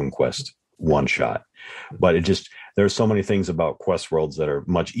RuneQuest one-shot. But there's so many things about Quest Worlds that are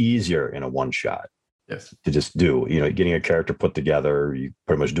much easier in a one-shot. Yes. To just do, getting a character put together, you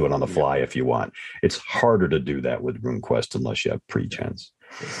pretty much do it on the fly if you want. It's harder to do that with RuneQuest unless you have pre-gens.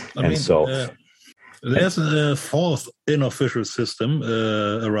 There's a fourth unofficial system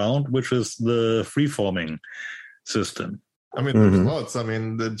around, which is the freeforming system. I mean, there's lots. I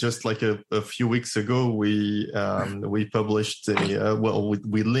mean, just like a few weeks ago, we published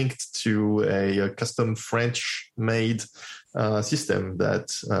we linked to a custom French-made system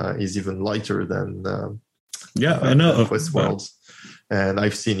that is even lighter than I know Quest Worlds. And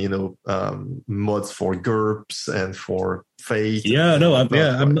I've seen, mods for GURPS and for Fate.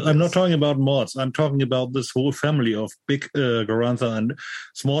 I'm not talking about mods. I'm talking about this whole family of big Garantha and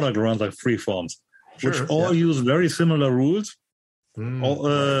smaller Garantha freeforms, which all use very similar rules.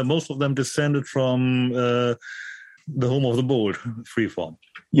 Most of them descended from the Home of the Bold freeform.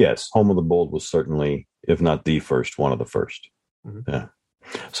 Yes, Home of the Bold was certainly, if not the first, one of the first. Mm-hmm. Yeah,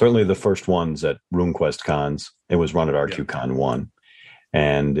 certainly the first ones at RuneQuest cons. It was run at RQCon 1.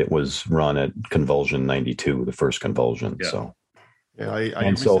 And it was run at Convulsion 92, the first Convulsion. Yeah. So,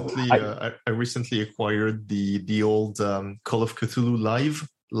 I recently acquired the old Call of Cthulhu Live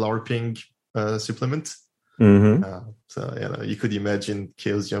LARPing supplement. Mm-hmm. So you could imagine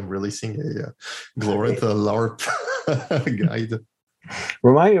Chaosium releasing a Glorantha LARP guide.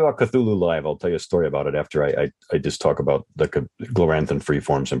 Remind me about Cthulhu Live. I'll tell you a story about it after I just talk about the Gloranthan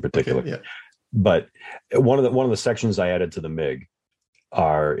freeforms in particular. Okay, yeah. But one of the sections I added to the MIG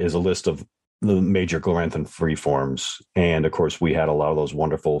is a list of the major Gloranthan freeforms, and of course we had a lot of those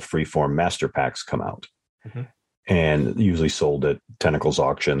wonderful freeform master packs come out, and usually sold at Tentacles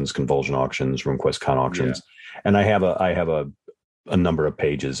auctions, Convulsion auctions, RuneQuest Con auctions, and I have a number of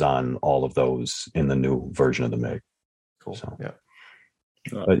pages on all of those in the new version of the MIG. Cool. So,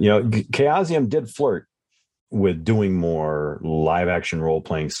 but Chaosium did flirt with doing more live action role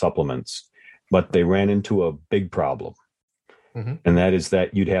playing supplements, but they ran into a big problem. Mm-hmm. And that is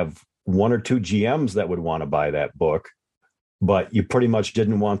that you'd have one or two GMs that would want to buy that book, but you pretty much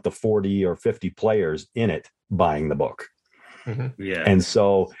didn't want the 40 or 50 players in it buying the book. Mm-hmm. Yeah. And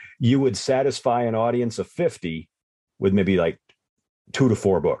so you would satisfy an audience of 50 with maybe like 2 to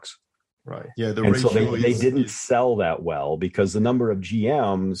 4 books. Right. Yeah. So they didn't sell that well because the number of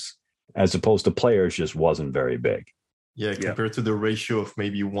GMs as opposed to players just wasn't very big. Yeah. Compared to the ratio of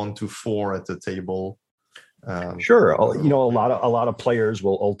maybe 1 to 4 at the table. Sure. A lot of players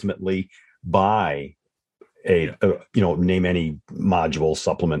will ultimately buy name any module,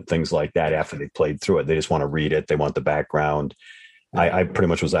 supplement, things like that after they played through it. They just want to read it. They want the background. I pretty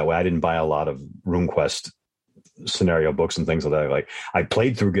much was that way. I didn't buy a lot of RuneQuest scenario books and things like that. Like I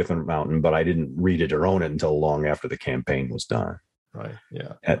played through Giffen Mountain, but I didn't read it or own it until long after the campaign was done. Right.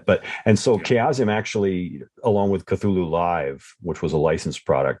 Yeah. So Chaosium actually, along with Cthulhu Live, which was a licensed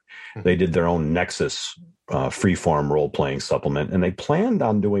product, they did their own Nexus freeform role-playing supplement, and they planned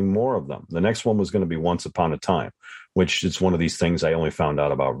on doing more of them. The next one was going to be Once Upon a Time, which is one of these things I only found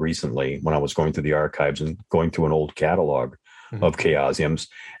out about recently when I was going through the archives and going through an old catalog of Chaosiums,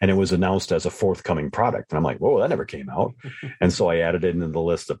 and it was announced as a forthcoming product. And I'm like, whoa, that never came out. And so I added it into the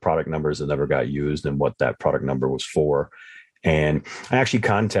list of product numbers that never got used and what that product number was for. And I actually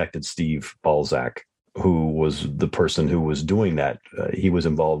contacted Steve Balzac, who was the person who was doing that. He was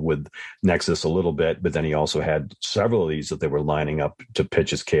involved with Nexus a little bit, but then he also had several of these that they were lining up to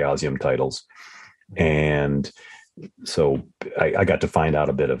pitch as Chaosium titles. And so I got to find out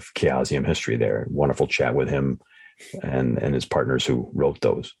a bit of Chaosium history there. Wonderful chat with him and his partners who wrote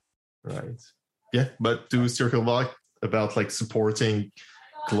those. Right. Yeah. But to circle back about like supporting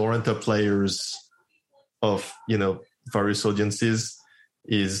Glorantha players of, various audiences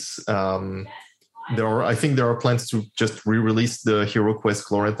is I think there are plans to just re-release the HeroQuest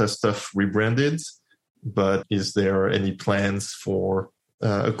Glorantha stuff rebranded, but is there any plans for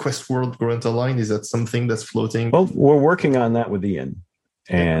a Quest World Glorantha line? Is that something that's floating? Well, we're working on that with Ian.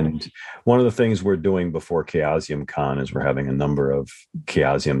 And one of the things we're doing before Chaosium Con is we're having a number of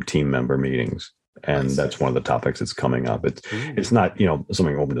Chaosium team member meetings. And that's one of the topics that's coming up. It's not,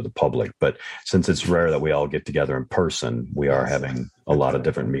 something open to the public, but since it's rare that we all get together in person, we are having a lot of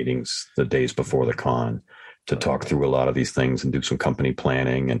different meetings the days before the con to talk through a lot of these things and do some company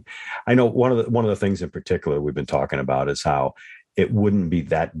planning. And I know one of the things in particular we've been talking about is how it wouldn't be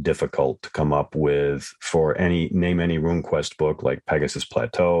that difficult to come up with for any RuneQuest book like Pegasus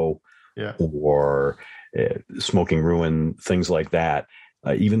Plateau or Smoking Ruin, things like that,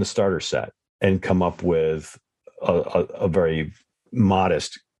 even the starter set, and come up with a very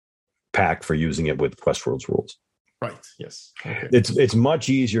modest pack for using it with Quest Worlds rules. Right. Yes. Okay. It's much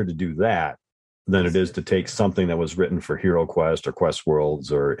easier to do that than it is to take something that was written for HeroQuest or Quest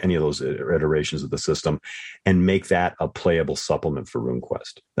Worlds or any of those iterations of the system and make that a playable supplement for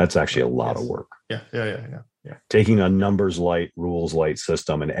RuneQuest. That's actually a lot of work. Yeah. Taking a numbers light, rules light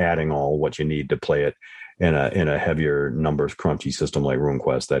system and adding all what you need to play it in a heavier numbers crunchy system like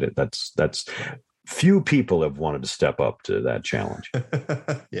RuneQuest, that's few people have wanted to step up to that challenge.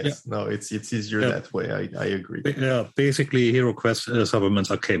 Yes, no, it's easier that way. I agree. Yeah, basically, Hero Quest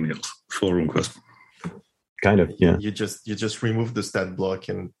supplements are cameos for RuneQuest. Kind of, yeah. You just remove the stat block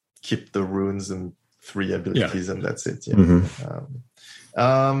and keep the runes and 3 abilities, and that's it. Yeah.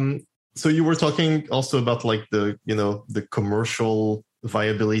 Mm-hmm. So you were talking also about like the commercial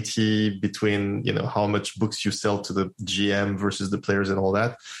viability between how much books you sell to the GM versus the players and all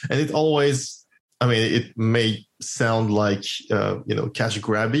that, and it always, I mean, it may sound like cash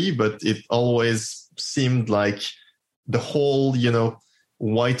grabby, but it always seemed like the whole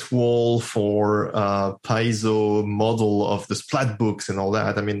white wall for Paizo model of the splat books and all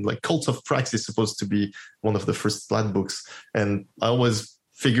that. I mean, like Cult of Prax is supposed to be one of the first splat books, and I always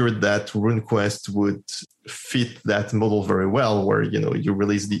figured that RuneQuest would fit that model very well, where you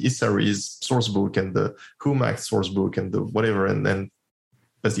release the Issaries source book and the Humac source book and the whatever, and then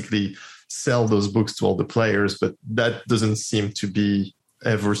basically sell those books to all the players. But that doesn't seem to be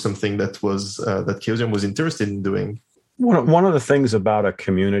ever something that was that Chaosium was interested in doing. One of the things about a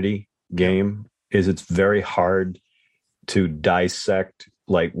community game is it's very hard to dissect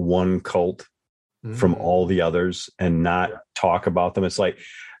like one cult from all the others and not talk about them. It's like,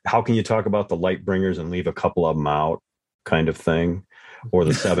 how can you talk about the Lightbringers and leave a couple of them out, kind of thing, or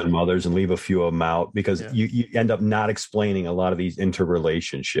the Seven Mothers and leave a few of them out, because you end up not explaining a lot of these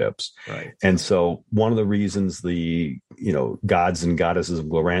interrelationships. Right. And so one of the reasons the Gods and Goddesses of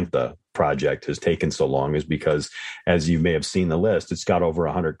Glorantha project has taken so long is because, as you may have seen the list, it's got over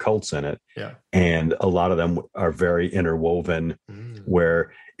 100 cults in it. Yeah. And a lot of them are very interwoven,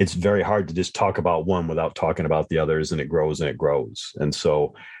 where it's very hard to just talk about one without talking about the others, and it grows and it grows. And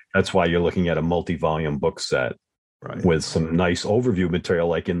so that's why you're looking at a multi-volume book set with some nice overview material,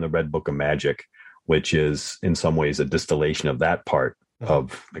 like in the Red Book of Magic, which is in some ways a distillation of that part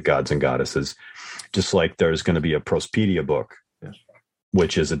of the Gods and Goddesses. Just like there's going to be a Prospedia book,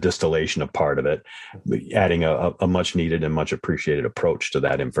 which is a distillation of part of it, adding a much needed and much appreciated approach to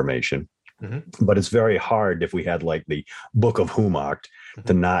that information. But it's very hard if we had like the Book of Humacht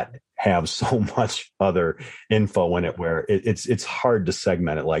to not have so much other info in it, where it's hard to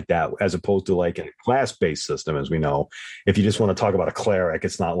segment it like that, as opposed to like in a class-based system, as we know. If you just want to talk about a cleric,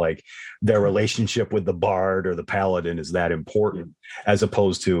 it's not like their relationship with the bard or the paladin is that important, as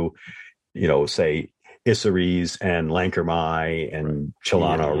opposed to, say, Issaries and Lankermai and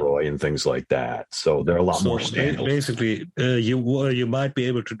Chalana Roy and things like that. So there are a lot more staples. Basically, you might be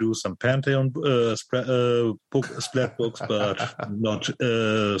able to do some Pantheon splat books, but not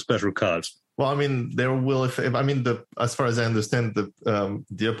special cards. Well, I mean, there will. As far as I understand,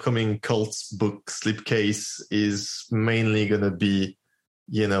 the upcoming cults book Suitcase is mainly going to be,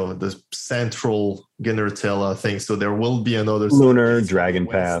 the central Gunnertella thing. So there will be another Lunar Dragon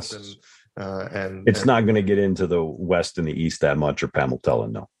Pass. And it's not going to get into the west and the east that much, or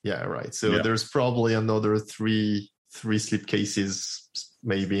Pameltella, no. Yeah, right. So there's probably another three slipcases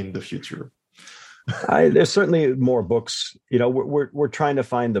maybe in the future. There's certainly more books. We're trying to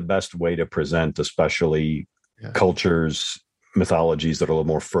find the best way to present, especially cultures, mythologies that are a little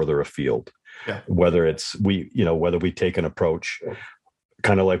more further afield. Yeah. Whether we take an approach,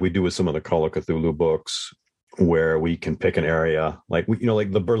 kind of like we do with some of the Call of Cthulhu books, where we can pick an area, like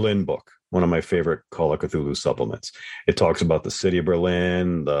like the Berlin book, one of my favorite Call of Cthulhu supplements. It talks about the city of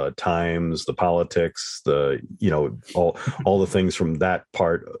Berlin, the times, the politics, all the things from that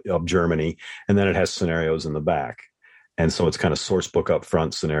part of Germany. And then it has scenarios in the back. And so it's kind of source book up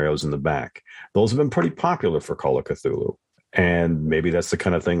front, scenarios in the back. Those have been pretty popular for Call of Cthulhu. And maybe that's the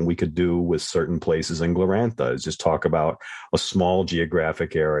kind of thing we could do with certain places in Glorantha, is just talk about a small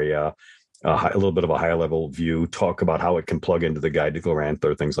geographic area, a little bit of a high level view, talk about how it can plug into the Guide to Glorantha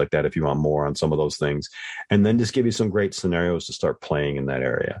or things like that, if you want more on some of those things, and then just give you some great scenarios to start playing in that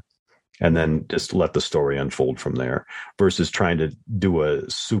area, and then just let the story unfold from there, versus trying to do a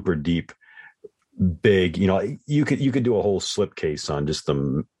super deep, big, you could do a whole slipcase on just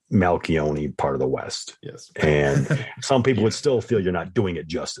the Malchione part of the West. Yes. And some people would still feel you're not doing it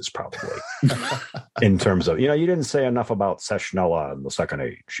justice, probably, in terms of, you didn't say enough about Seshnella in the Second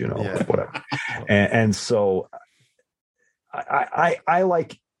Age, whatever. And so I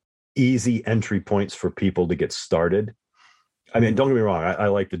like easy entry points for people to get started. I mean, don't get me wrong, I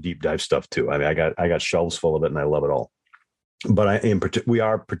like the deep dive stuff too. I mean, I got shelves full of it and I love it all. But we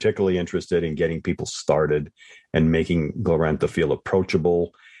are particularly interested in getting people started and making Glorantha feel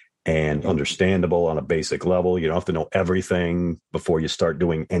approachable and understandable on a basic level. You don't have to know everything before you start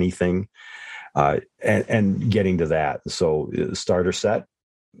doing anything, and getting to that. So the starter set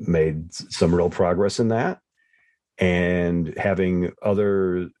made some real progress in that, and having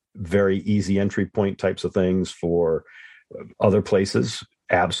other very easy entry point types of things for other places,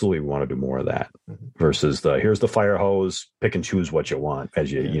 absolutely we want to do more of that versus here's the fire hose, pick and choose what you want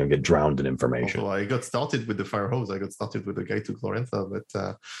as you get drowned in information. Although I got started with the fire hose, I got started with the Guide to Glorantha,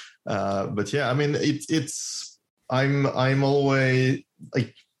 but yeah, I mean I'm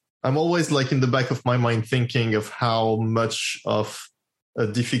always like in the back of my mind thinking of how much of a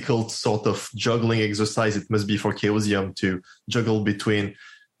difficult sort of juggling exercise it must be for Chaosium to juggle between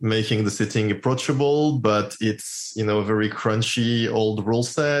making the setting approachable, but it's, a very crunchy old rule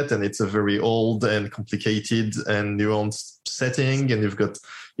set, and it's a very old and complicated and nuanced setting, and you've got,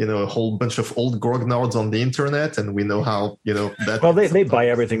 a whole bunch of old grognards on the internet, and we know how, that. Well, they buy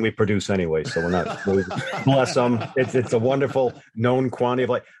everything we produce anyway, so we're not. Bless them. It's a wonderful known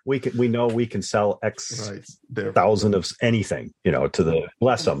quantity of we know we can sell X thousand of anything, to the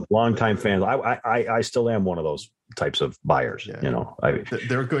bless them longtime fans. I still am one of those types of buyers.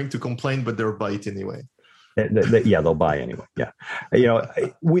 They're going to complain, but they'll buy it anyway. They'll buy anyway. Yeah,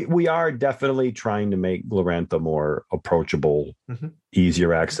 we are definitely trying to make Glorantha more approachable,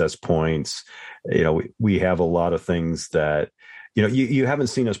 easier access points. We have a lot of things that you haven't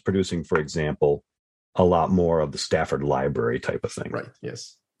seen us producing, for example, a lot more of the Stafford Library type of thing. Right.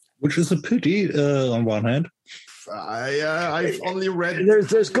 Yes. Which is a pity on one hand. I've only read.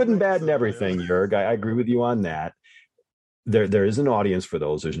 There's good and bad in everything, Jörg. I agree with you on that. There is an audience for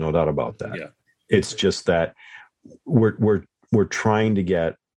those. There's no doubt about that. Yeah. It's just that we're trying to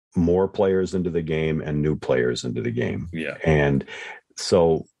get more players into the game and new players into the game. Yeah. And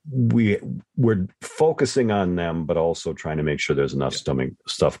so we're focusing on them, but also trying to make sure there's enough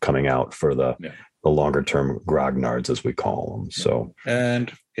stuff coming out for the longer term grognards, as we call them. So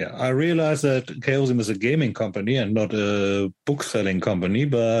I realize that Chaosium is a gaming company and not a book selling company,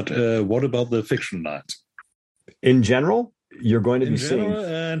 but what about the fiction lines? In general, you're going to be seeing,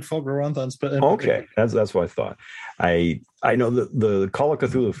 and for Glorantha. Okay, that's what I thought. I know the Call of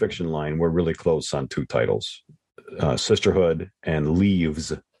Cthulhu fiction line, we're really close on two titles. Sisterhood and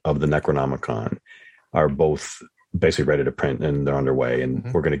Leaves of the Necronomicon are both basically ready to print, and they're underway,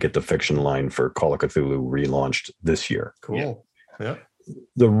 and we're going to get the fiction line for Call of Cthulhu relaunched this year. Cool. Yeah.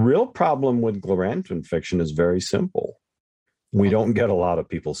 The real problem with Gloranthan fiction is very simple. We don't get a lot of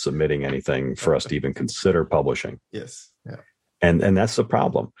people submitting anything for us to even consider publishing. Yes. Yeah. And that's the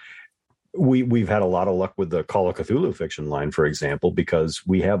problem. We've had a lot of luck with the Call of Cthulhu fiction line, for example, because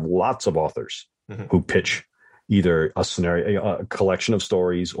we have lots of authors who pitch either a scenario, a collection of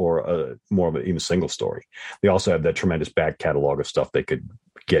stories, or more of even single story. They also have that tremendous back catalog of stuff they could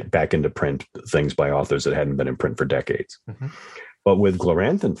get back into print, things by authors that hadn't been in print for decades. But with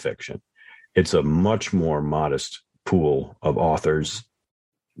Gloranthan fiction, it's a much more modest pool of authors.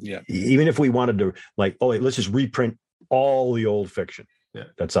 Yeah. Even if we wanted to, let's just reprint all the old fiction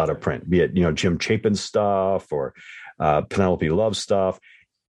that's out of print, be it, Jim Chapin's stuff or Penelope Love's stuff.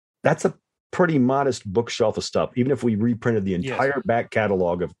 That's a pretty modest bookshelf of stuff, even if we reprinted the entire back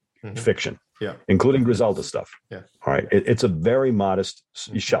catalog of fiction, including Griselda stuff. Yeah. All right. It's a very modest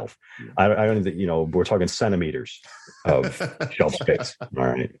shelf. I don't think, we're talking centimeters of shelf space. All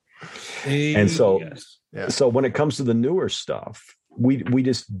right. And so, so when it comes to the newer stuff, we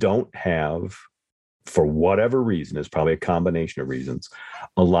just don't have, for whatever reason, it's probably a combination of reasons,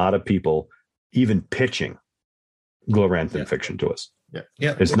 a lot of people even pitching Gloranthan fiction to us.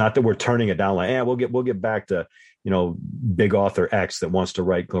 Yeah. It's not that we're turning it down we'll get back to, big author X that wants to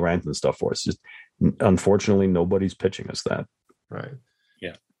write Gloranthan stuff for us. Just unfortunately, nobody's pitching us that. Right.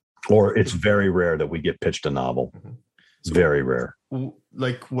 Yeah. Or it's very rare that we get pitched a novel. It's very rare.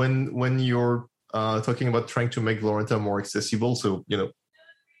 Like when you're talking about trying to make Glorantha more accessible, so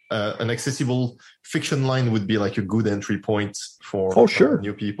an accessible fiction line would be like a good entry point for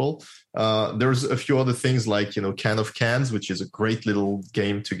new people. There's a few other things like, Can of Cans, which is a great little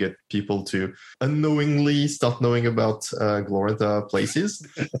game to get people to unknowingly start knowing about Glorantha places.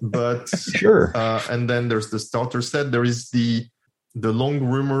 But sure. And then there's the starter set. There is the long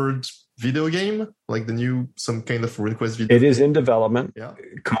rumored video game, like some kind of RuneQuest video. It is in development. Yeah.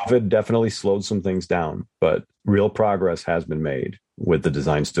 COVID definitely slowed some things down, but real progress has been made with the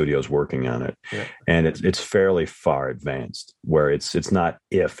design studios working on it. Yeah. And it's fairly far advanced, where it's not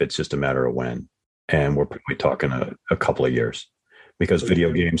if, it's just a matter of when. And we're probably talking a couple of years, because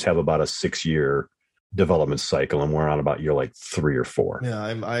video games have about a 6-year development cycle, and we're on about year 3 or 4. Yeah,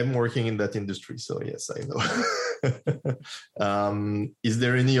 I'm working in that industry, so yes, I know. Is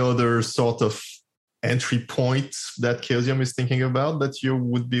there any other sort of entry point that Chaosium is thinking about that you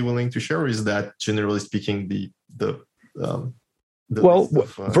would be willing to share? Or is that, generally speaking, the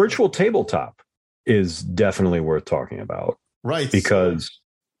virtual tabletop is definitely worth talking about, right? Because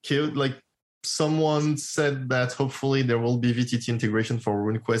like someone said that hopefully there will be VTT integration for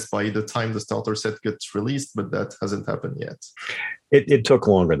RuneQuest by the time the starter set gets released, but that hasn't happened yet. It took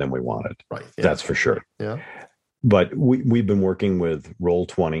longer than we wanted. Right. Yeah. That's for sure. Yeah. But we've been working with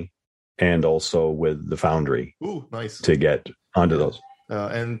Roll20 and also with the Foundry. Ooh, nice. To get onto those.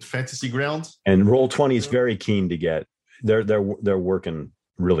 And Fantasy Ground. And Roll20 is very keen to get. They're working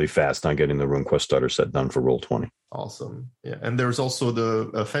really fast on getting the RuneQuest starter set done for Roll20. Awesome. Yeah, and there's also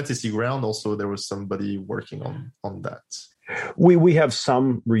the Fantasy Ground. Also, there was somebody working on that. We have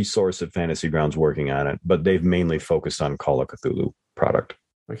some resource at Fantasy Grounds working on it, but they've mainly focused on Call of Cthulhu product.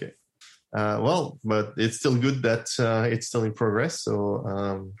 Okay. Well, but it's still good that it's still in progress.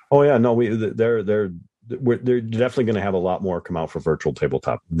 So. Oh yeah, no, they're definitely going to have a lot more come out for Virtual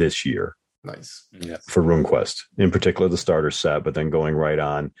Tabletop this year. Nice. Yeah. For RuneQuest, in particular the starter set, but then going right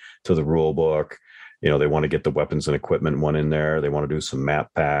on to the rule book. They want to get the weapons and equipment one in there. They want to do some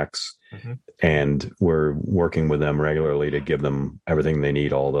map packs. Mm-hmm. And we're working with them regularly to give them everything they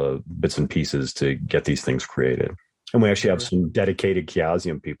need, all the bits and pieces to get these things created. And we actually have some dedicated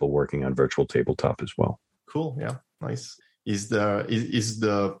Chaosium people working on Virtual Tabletop as well. Cool. Yeah. Nice. Is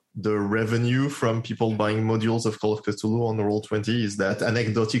the revenue from people buying modules of Call of Cthulhu on the Roll20, is that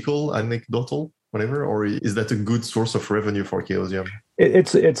anecdotal, whatever, or is that a good source of revenue for Chaosium?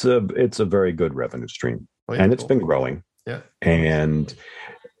 It's a very good revenue stream, and it's been growing. Yeah, and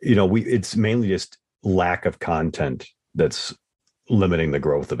it's mainly just lack of content that's limiting the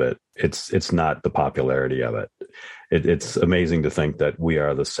growth of it. It's not the popularity of it. It's amazing to think that we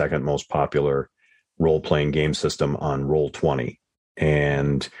are the second most popular role-playing game system on Roll20,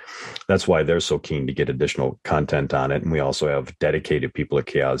 and that's why they're so keen to get additional content on it. And we also have dedicated people at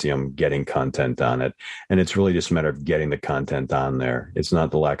Chaosium getting content on it, and it's really just a matter of getting the content on there. It's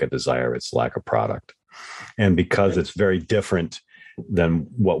not the lack of desire, it's lack of product. And because it's very different than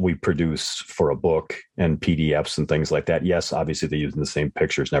what we produce for a book and PDFs and things like that. Yes, obviously they're using the same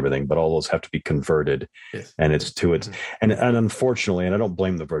pictures and everything, but all those have to be converted. Yes. And it's to it. And unfortunately, and I don't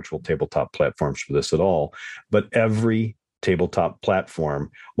blame the virtual tabletop platforms for this at all, but every tabletop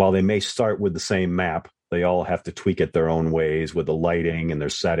platform, while they may start with the same map, they all have to tweak it their own ways with the lighting and their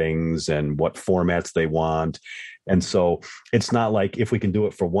settings and what formats they want. And so it's not like if we can do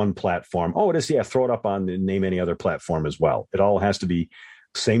it for one platform, it is, throw it up on and name any other platform as well. It all has to be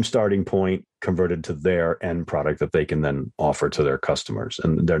same starting point converted to their end product that they can then offer to their customers,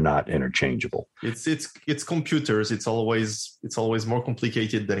 and they're not interchangeable. It's computers. It's always more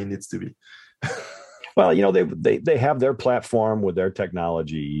complicated than it needs to be. Well, they have their platform with their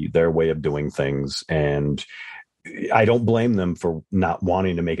technology, their way of doing things, and I don't blame them for not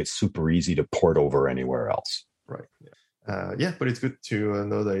wanting to make it super easy to port over anywhere else. Right. But it's good to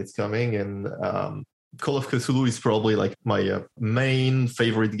know that it's coming. And Call of Cthulhu is probably like my main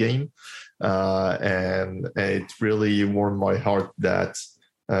favorite game. And it really warmed my heart that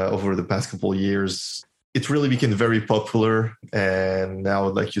over the past couple of years, it really became very popular. And now,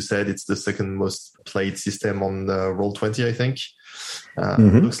 like you said, it's the second most played system on Roll20, I think.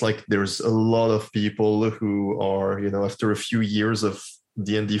 It looks like there's a lot of people who are, after a few years of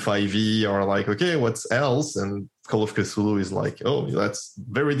D&D 5e are like, okay, what's else? And Call of Cthulhu is like, oh, that's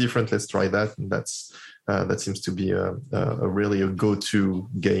very different. Let's try that. And that seems to be a really a go-to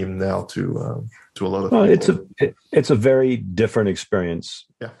game now to a lot of people. It's a very different experience.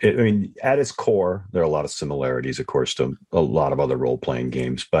 Yeah. At its core, there are a lot of similarities, of course, to a lot of other role-playing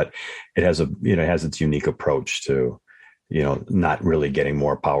games, but it has its unique approach to not really getting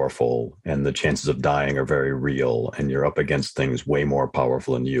more powerful, and the chances of dying are very real, and you're up against things way more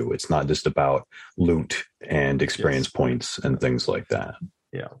powerful than you. It's not just about loot and experience points and things like that.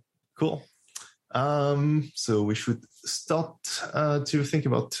 Yeah. Cool. So we should start to think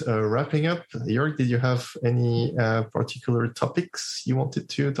about wrapping up. Jörg, did you have any particular topics you wanted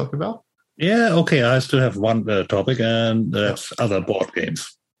to talk about? Yeah, okay. I still have one topic, and that's other board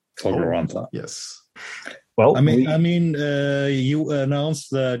games for Garanta. Yes. Well, you announced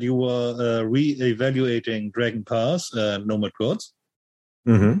that you were re-evaluating Dragon Pass and Nomad Gods.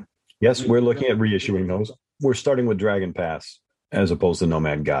 Mm-hmm. Yes, we're looking at reissuing those. We're starting with Dragon Pass as opposed to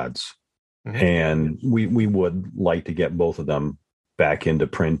Nomad Gods. Mm-hmm. And we would like to get both of them back into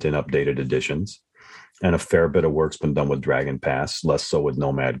print in updated editions. And a fair bit of work's been done with Dragon Pass, less so with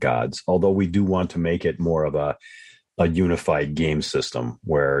Nomad Gods. Although we do want to make it more of a unified game system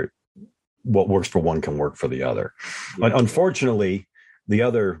where what works for one can work for the other. But unfortunately, the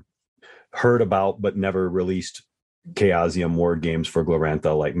other heard about but never released Chaosium war games for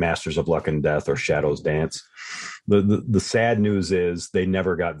Glorantha, like Masters of Luck and Death or Shadow's Dance. The sad news is they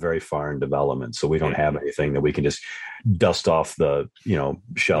never got very far in development, so we don't have anything that we can just dust off the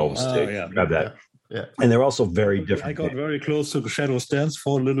shelves to grab that. Yeah. And they're also very different. I got very close to Shadow's Dance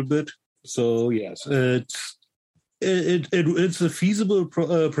for a little bit, so yes, it's a feasible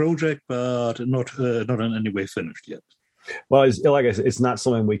project, but not in any way finished yet. Well, like I said, it's not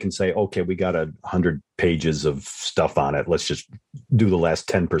something we can say, okay, we got 100 pages of stuff on it. Let's just do the last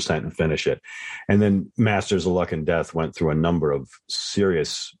 10% and finish it. And then Masters of Luck and Death went through a number of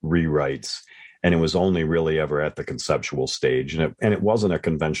serious rewrites, and it was only really ever at the conceptual stage. And it wasn't a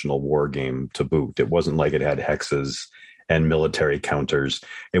conventional war game to boot. It wasn't like it had hexes and military counters.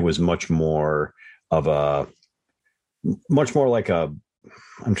 It was much more like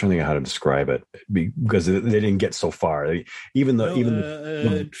I'm trying to think of how to describe it because they didn't get so far. It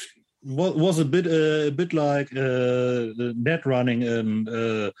was a bit like net running in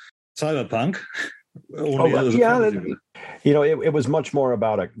Cyberpunk. It was much more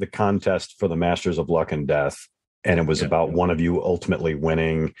about the contest for the Masters of Luck and Death, and it was about one of you ultimately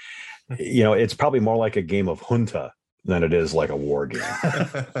winning. It's probably more like a game of Junta than it is like a war game.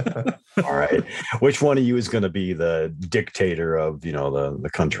 All right. Which one of you is going to be the dictator of, the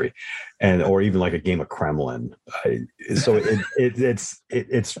country, or even like a game of Kremlin. So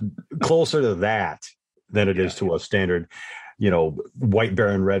it's closer to that than it is to a standard, White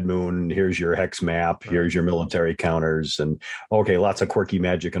Baron, Red Moon. Here's your hex map. Here's your military counters, and okay, lots of quirky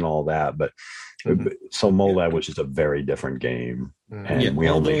magic and all that. But so Molev, which is a very different game, and we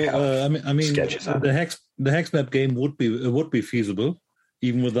only have sketches on it. The hex map game would be feasible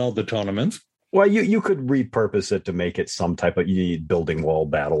even without the tournaments. Well, you could repurpose it to make it some type of building wall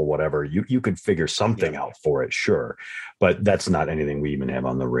battle, whatever. You could figure something out for it, sure. But that's not anything we even have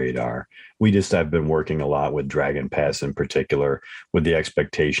on the radar. We just have been working a lot with Dragon Pass in particular, with the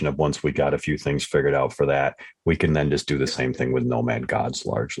expectation of once we got a few things figured out for that, we can then just do the same thing with Nomad Gods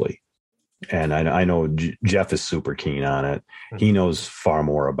largely. And I know Jeff is super keen on it. He knows far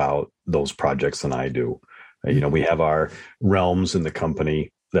more about those projects than I do. We have our realms in the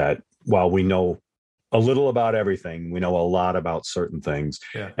company that, while we know a little about everything, we know a lot about certain things.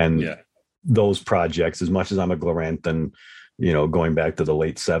 Those projects, as much as I'm a Gloranthan, going back to the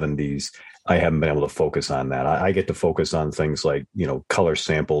late 70s, I haven't been able to focus on that. I get to focus on things like, color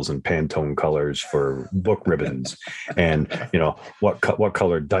samples and Pantone colors for book ribbons and, what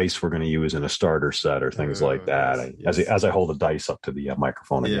color dice we're going to use in a starter set or things like that. As I hold the dice up to the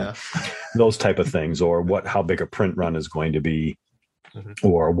microphone again, those type of things, or how big a print run is going to be,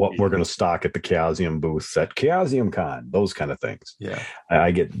 or what we're going to stock at the Chaosium booth at Chaosium Con, those kind of things.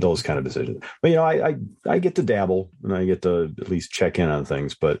 I get those kind of decisions. But I get to dabble and I get to at least check in on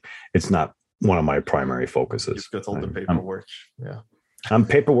things, but it's not one of my primary focuses. You've got all the paperwork. I'm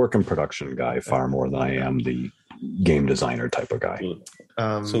paperwork and production guy far more than I am the game designer type of guy.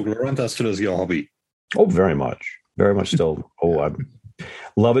 So Glorantha still is your hobby? Oh, very much still. I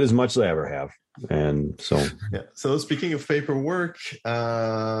love it as much as I ever have. And so So speaking of paperwork,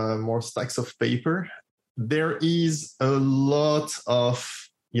 more stacks of paper, there is a lot of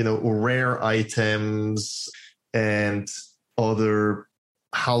rare items and other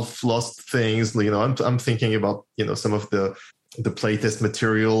half lost things. I'm thinking about some of the playtest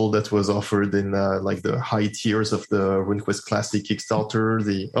material that was offered in like the high tiers of the RuneQuest Classic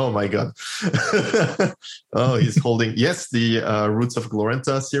Kickstarter. Oh my god. He's holding the Roots of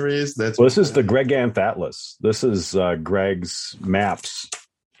Glorantha series. This is the Greg Ganth Atlas. This is Greg's maps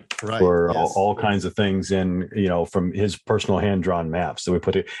for all kinds of things in from his personal hand-drawn maps. So we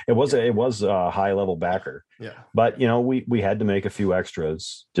put it was a high level backer, but we had to make a few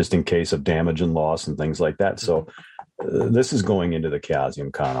extras just in case of damage and loss and things like that. So this is going into the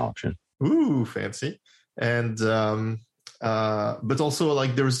Chaosium Con auction. Ooh, fancy. And but also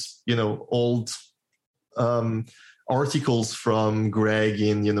like there's old articles from Greg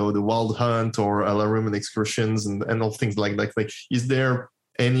in the Wild Hunt or Alaruman Excursions and all things like that. Like, is there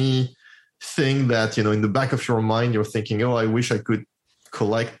anything that in the back of your mind you're thinking, I wish I could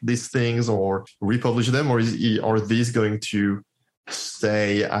collect these things or republish them, or are these going to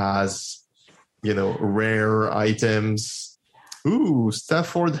stay as rare items? Ooh,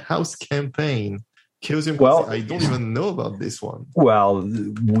 Stafford House Campaign. Well, I don't even know about this one. Well,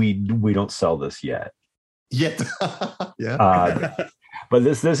 we don't sell this yet. But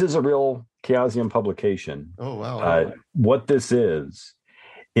this is a real Chaosium publication. Oh wow! What this is,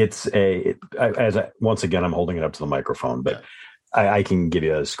 once again I'm holding it up to the microphone, but I can give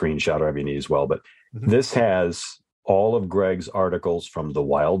you a screenshot or whatever you need as well. But this has all of Greg's articles from the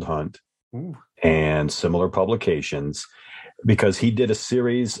Wild Hunt. Ooh. and similar publications, because he did a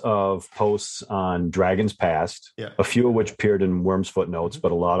series of posts on Dragon's Past, a few of which appeared in Worm's Footnotes,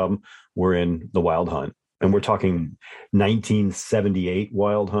 but a lot of them were in The Wild Hunt. And we're talking 1978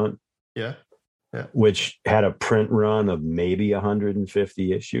 Wild Hunt, which had a print run of maybe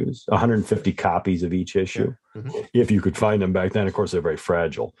 150 issues, 150 copies of each issue, if you could find them back then. Of course, they're very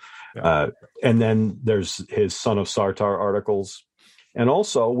fragile. And then there's his Son of Sartar articles. And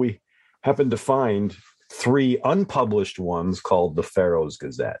also we happened to find 3 unpublished ones called the Pharaoh's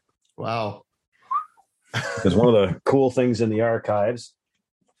Gazette. Wow. Because one of the cool things in the archives,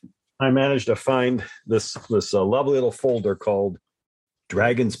 I managed to find this lovely little folder called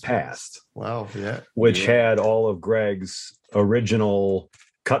Dragon's Past. Wow, which had all of Greg's original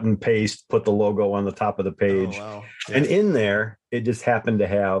cut and paste, put the logo on the top of the page. Oh, wow. And in there, it just happened to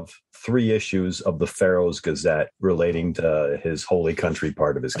have 3 issues of the Pharaoh's Gazette relating to his Holy Country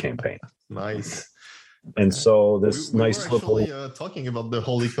part of his campaign. Nice. And so this we nice were actually, little talking about the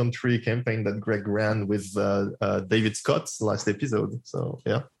Holy Country campaign that Greg ran with David Scott's last episode. So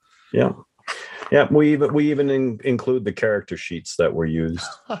yeah. We even include the character sheets that were used.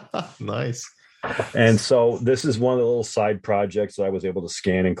 Nice. And so this is one of the little side projects that I was able to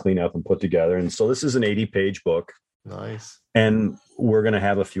scan and clean up and put together. And so this is an 80-page book. Nice. And we're going to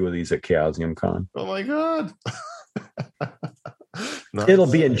have a few of these at Chaosium Con. Oh my God. Nice. It'll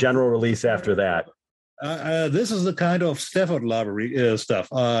be in general release after that. This is the kind of Stafford library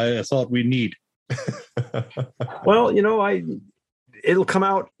stuff I thought we need. Well, it'll come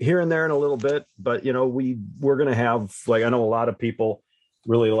out here and there in a little bit, but we're going to have, like, I know a lot of people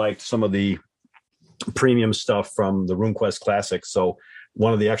really liked some of the premium stuff from the RuneQuest Classic. So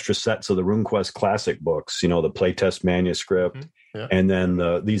one of the extra sets of the RuneQuest Classic books, the playtest manuscript, and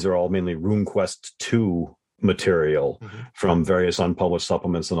then these are all mainly RuneQuest 2 material from various unpublished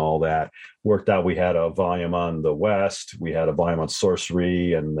supplements and all that. Worked out, we had a volume on the West, we had a volume on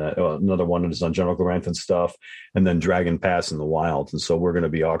sorcery, and another one is on general Gloranthan stuff, and then Dragon Pass in the Wild. And so we're going to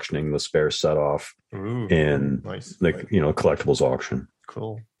be auctioning the spare set off in the collectibles auction.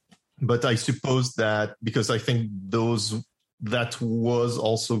 Cool. But I suppose that, because I think that was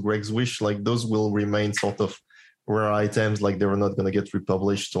also Greg's wish, like those will remain sort of rare items, like they're not going to get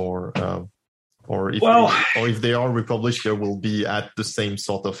republished, or if they are republished, they will be at the same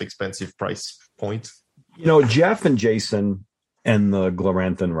sort of expensive price point. Jeff and Jason and the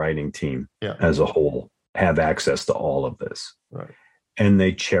Gloranthan writing team as a whole have access to all of this. Right. And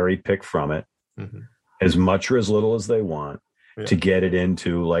they cherry pick from it as much or as little as they want to get it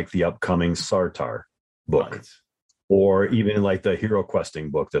into, like, the upcoming Sartar book. Right. Or even like the Hero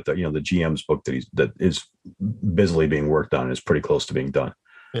Questing book that the GM's book that is busily being worked on, is pretty close to being done.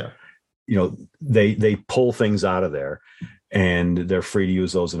 Yeah. They pull things out of there, and they're free to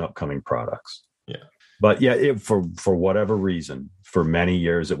use those in upcoming products. Yeah. But for whatever reason, for many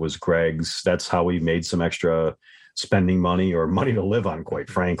years, it was Greg's. That's how we made some extra spending money, or money to live on, quite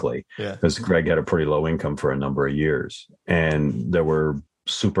frankly, because Greg had a pretty low income for a number of years. And there were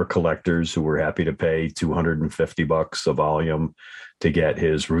super collectors who were happy to pay $250 a volume to get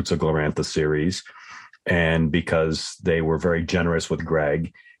his Roots of Glorantha series. And because they were very generous with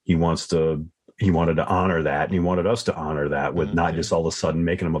Greg, he wanted to honor that, and he wanted us to honor that with not just all of a sudden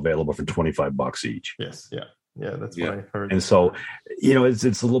making them available for $25 each. Yes. Yeah. That's what I heard. And so, it's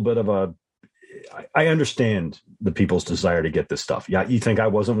a little bit of I understand the people's desire to get this stuff. Yeah. You think I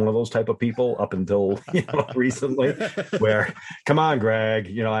wasn't one of those type of people up until, recently, where, come on, Greg,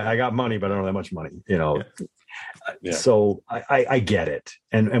 I got money, but I don't have much money, So I get it.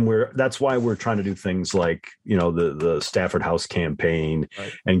 And that's why we're trying to do things like, the Stafford House campaign,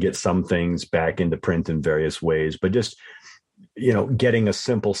 and get some things back into print in various ways, but just, getting a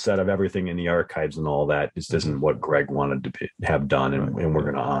simple set of everything in the archives and all that just isn't what Greg wanted to have done. And we're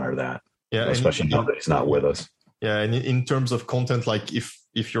going to honor that. Yeah. Especially now that he's not with us. Yeah. And in terms of content, like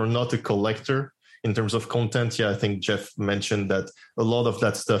if you're not a collector, in terms of content, I think Jeff mentioned that a lot of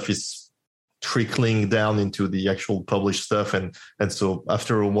that stuff is trickling down into the actual published stuff. And so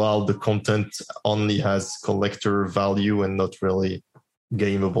after a while, the content only has collector value and not really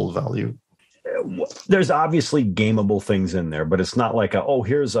gameable value. There's obviously gameable things in there, but it's not like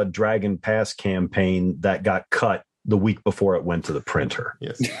here's a Dragon Pass campaign that got cut the week before it went to the printer.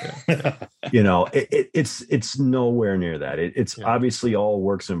 Yes. It's nowhere near that. It's obviously all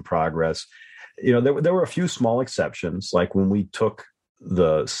works in progress. There were a few small exceptions, like when we took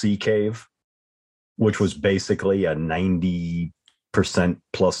the Sea Cave, which was basically a 90%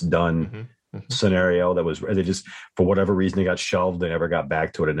 plus done scenario they just, for whatever reason, they got shelved. They never got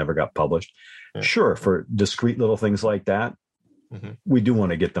back to it. It never got published. Yeah. Sure. For discrete little things like that, we do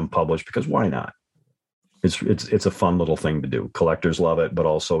want to get them published because why not? It's a fun little thing to do. Collectors love it, but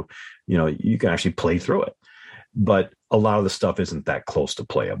also, you can actually play through it. But a lot of the stuff isn't that close to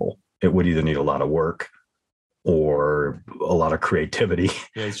playable. It would either need a lot of work or a lot of creativity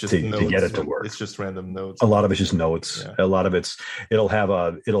to get it to work. It's just random notes. A lot of it's just notes. Yeah. A lot of it'll have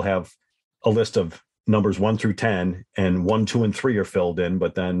a list of numbers 1 through 10, and 1, 2, and 3 are filled in,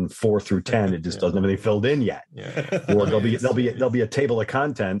 but then 4 through 10 it just doesn't have anything filled in yet. Or there'll be a table of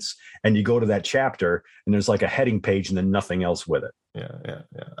contents, and you go to that chapter, and there's like a heading page, and then nothing else with it. Yeah.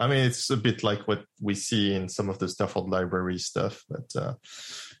 I mean, it's a bit like what we see in some of the Stafford Library stuff. But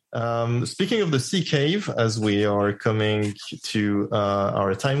speaking of the Sea Cave, as we are coming to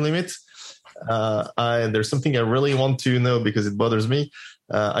our time limit, there's something I really want to know because it bothers me.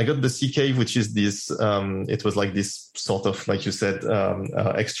 I got the Sea Cave, which is this, it was like this sort of, like you said,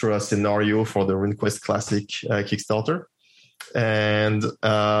 extra scenario for the RuneQuest Classic Kickstarter. And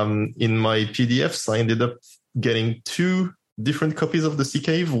in my PDFs, I ended up getting 2 different copies of the Sea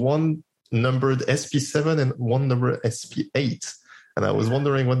Cave, one numbered SP7 and one numbered SP8. And I was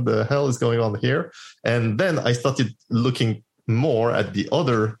wondering what the hell is going on here. And then I started looking more at the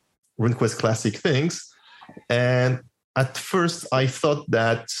other RuneQuest Classic things. And at first, I thought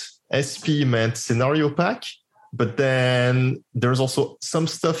that SP meant scenario pack, but then there's also some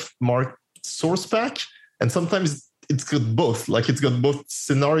stuff marked source pack, and sometimes it's got both. Like it's got both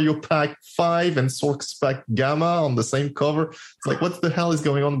scenario pack 5 and source pack gamma on the same cover. It's like, what the hell is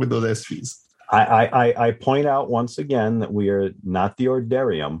going on with those SPs? I point out once again that we are not the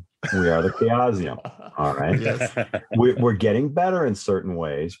Orderium. We are the Chaosium. All right. Yes. We're getting better in certain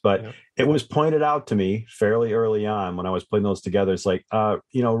ways, but it was pointed out to me fairly early on when I was putting those together. It's like,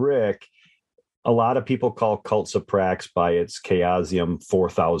 Rick, a lot of people call Cults of Prax by its Chaosium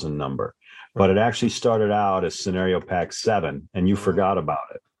 4000 number, but it actually started out as Scenario Pack 7, and you forgot about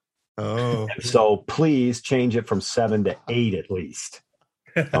it. Oh. So please change it from 7 to 8 at least.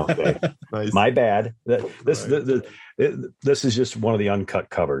 Okay. Nice. My bad. This is just one of the uncut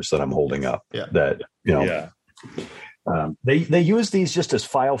covers that I'm holding up. Yeah. That they use these just as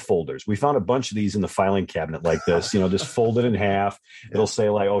file folders. We found a bunch of these in the filing cabinet like this. Just folded in half. It'll say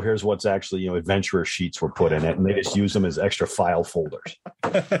like, "Oh, here's what's actually adventurer sheets were put in it," and they just use them as extra file folders.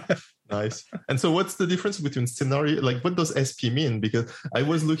 Nice. And so, what's the difference between scenario? Like, what does SP mean? Because I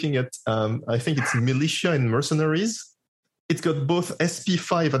was looking at, I think it's militia and mercenaries. It's got both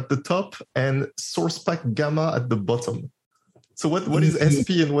SP5 at the top and source pack gamma at the bottom. So what is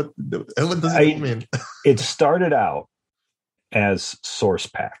SP and what does it mean? It started out as source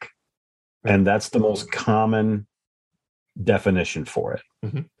pack, and that's the most common definition for it.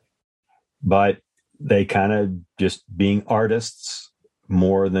 Mm-hmm. But they kind of just being artists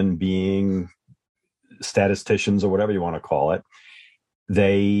more than being statisticians or whatever you want to call it.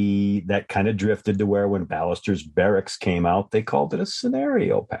 That kind of drifted to where when Ballister's Barracks came out, they called it a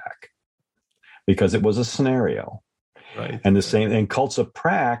scenario pack because it was a scenario. Right. And the same, and Cults of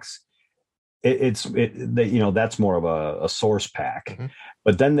Prax, that's more of a source pack. Mm-hmm.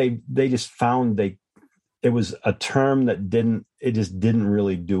 But then they just found it was a term that just didn't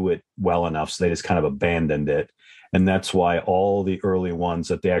really do it well enough. So they just kind of abandoned it. And that's why all the early ones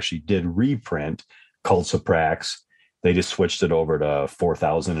that they actually did reprint, Cults of Prax, they just switched it over to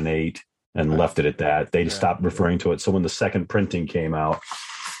 4008 and left it at that. They just stopped referring to it. So when the second printing came out,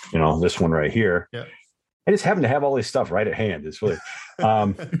 this one right here, I just happen to have all this stuff right at hand. It's really,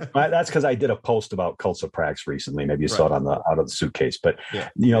 that's because I did a post about Cults of Prax recently. Maybe you saw it out of the suitcase. But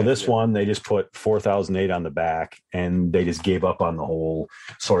this one, they just put 4008 on the back, and they just gave up on the whole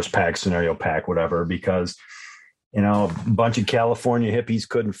source pack, scenario pack, whatever, because a bunch of California hippies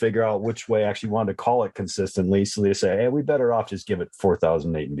couldn't figure out which way I actually wanted to call it consistently. So they say, hey, we better off just give it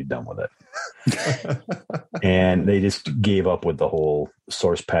 4008 and be done with it. And they just gave up with the whole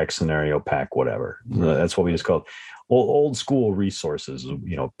source pack, scenario pack, whatever. That's what we just called old school resources,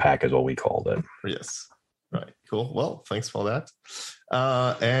 pack is what we called it. Yes. Right. Cool. Well, thanks for that.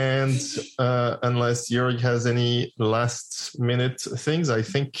 And unless Jörg has any last minute things, I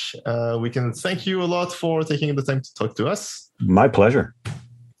think we can thank you a lot for taking the time to talk to us. My pleasure.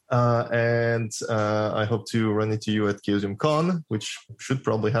 And I hope to run into you at Chaosium Con, which should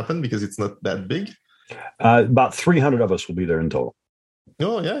probably happen because it's not that big. About 300 of us will be there in total.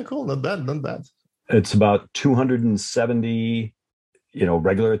 Oh, yeah. Cool. Not bad. Not bad. It's about 270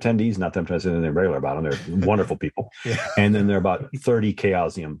 regular attendees, not that I'm trying to say anything regular about them. They're wonderful people. And then there are about 30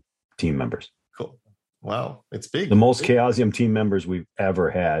 Chaosium team members. Cool. Wow. It's big. The most Chaosium team members we've ever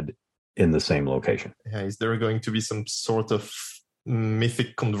had in the same location. Yeah. Is there going to be some sort of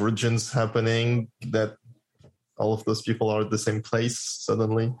mythic convergence happening that all of those people are at the same place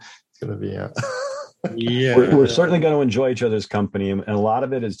suddenly. It's going to be Yeah, we're certainly going to enjoy each other's company, and a lot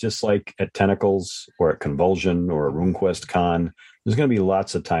of it is just like at Tentacles or at Convulsion or a RuneQuest Con. There's going to be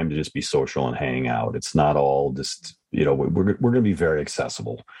lots of time to just be social and hang out. It's not all just, we're going to be very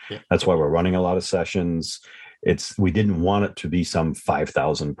accessible. Yeah. That's why we're running a lot of sessions. We didn't want it to be some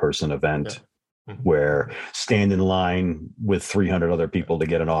 5,000 person event. Yeah. Where stand in line with 300 other people to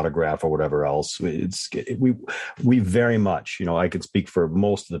get an autograph or whatever else. We very much, I could speak for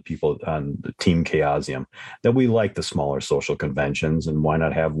most of the people on the team Chaosium, that we like the smaller social conventions, and why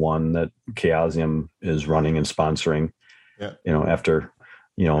not have one that Chaosium is running and sponsoring, after,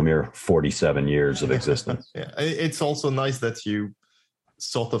 a mere 47 years of existence. Yeah. It's also nice that you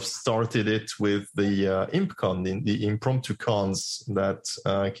sort of started it with the ImpCon, the impromptu cons that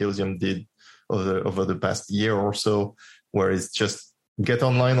Chaosium did over the past year or so, where it's just get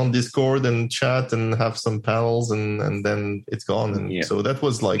online on Discord and chat and have some panels and then it's gone. And so that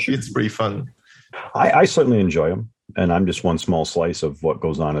was it's pretty fun. I certainly enjoy them, and I'm just one small slice of what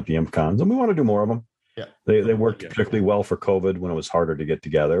goes on at the ImpCons, and we want to do more of them. Yeah, they worked particularly well for COVID when it was harder to get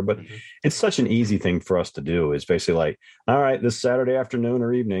together, but it's such an easy thing for us to do. It's basically like, all right, this Saturday afternoon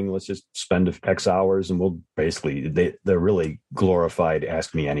or evening, let's just spend X hours, and we'll basically they're really glorified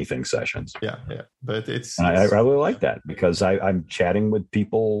Ask Me Anything sessions. Yeah, but I really like that, because I'm chatting with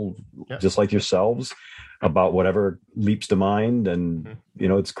people just like yourselves about whatever leaps to mind, and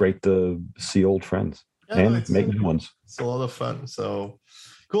it's great to see old friends and make new ones. It's a lot of fun. So.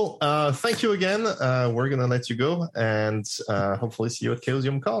 Cool. Thank you again. We're going to let you go, and hopefully see you at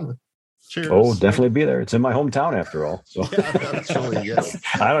Chaosium Con. Cheers. Oh, definitely be there. It's in my hometown after all. So. Yeah, actually, yes.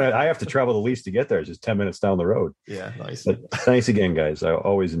 I have to travel the least to get there. It's just 10 minutes down the road. Yeah, nice. But thanks again, guys. I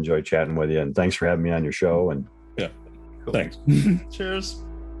always enjoy chatting with you, and thanks for having me on your show. And cool. Thanks. Cheers.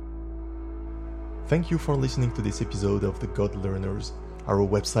 Thank you for listening to this episode of The God Learners. Our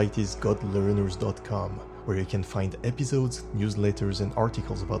website is godlearners.com, where you can find episodes, newsletters, and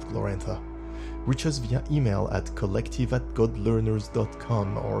articles about Glorantha. Reach us via email at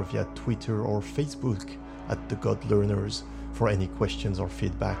collective@godlearners.com or via Twitter or Facebook @TheGodLearners for any questions or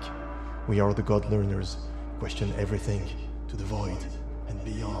feedback. We are The God Learners. Question everything to the void and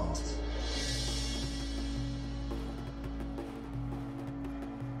beyond.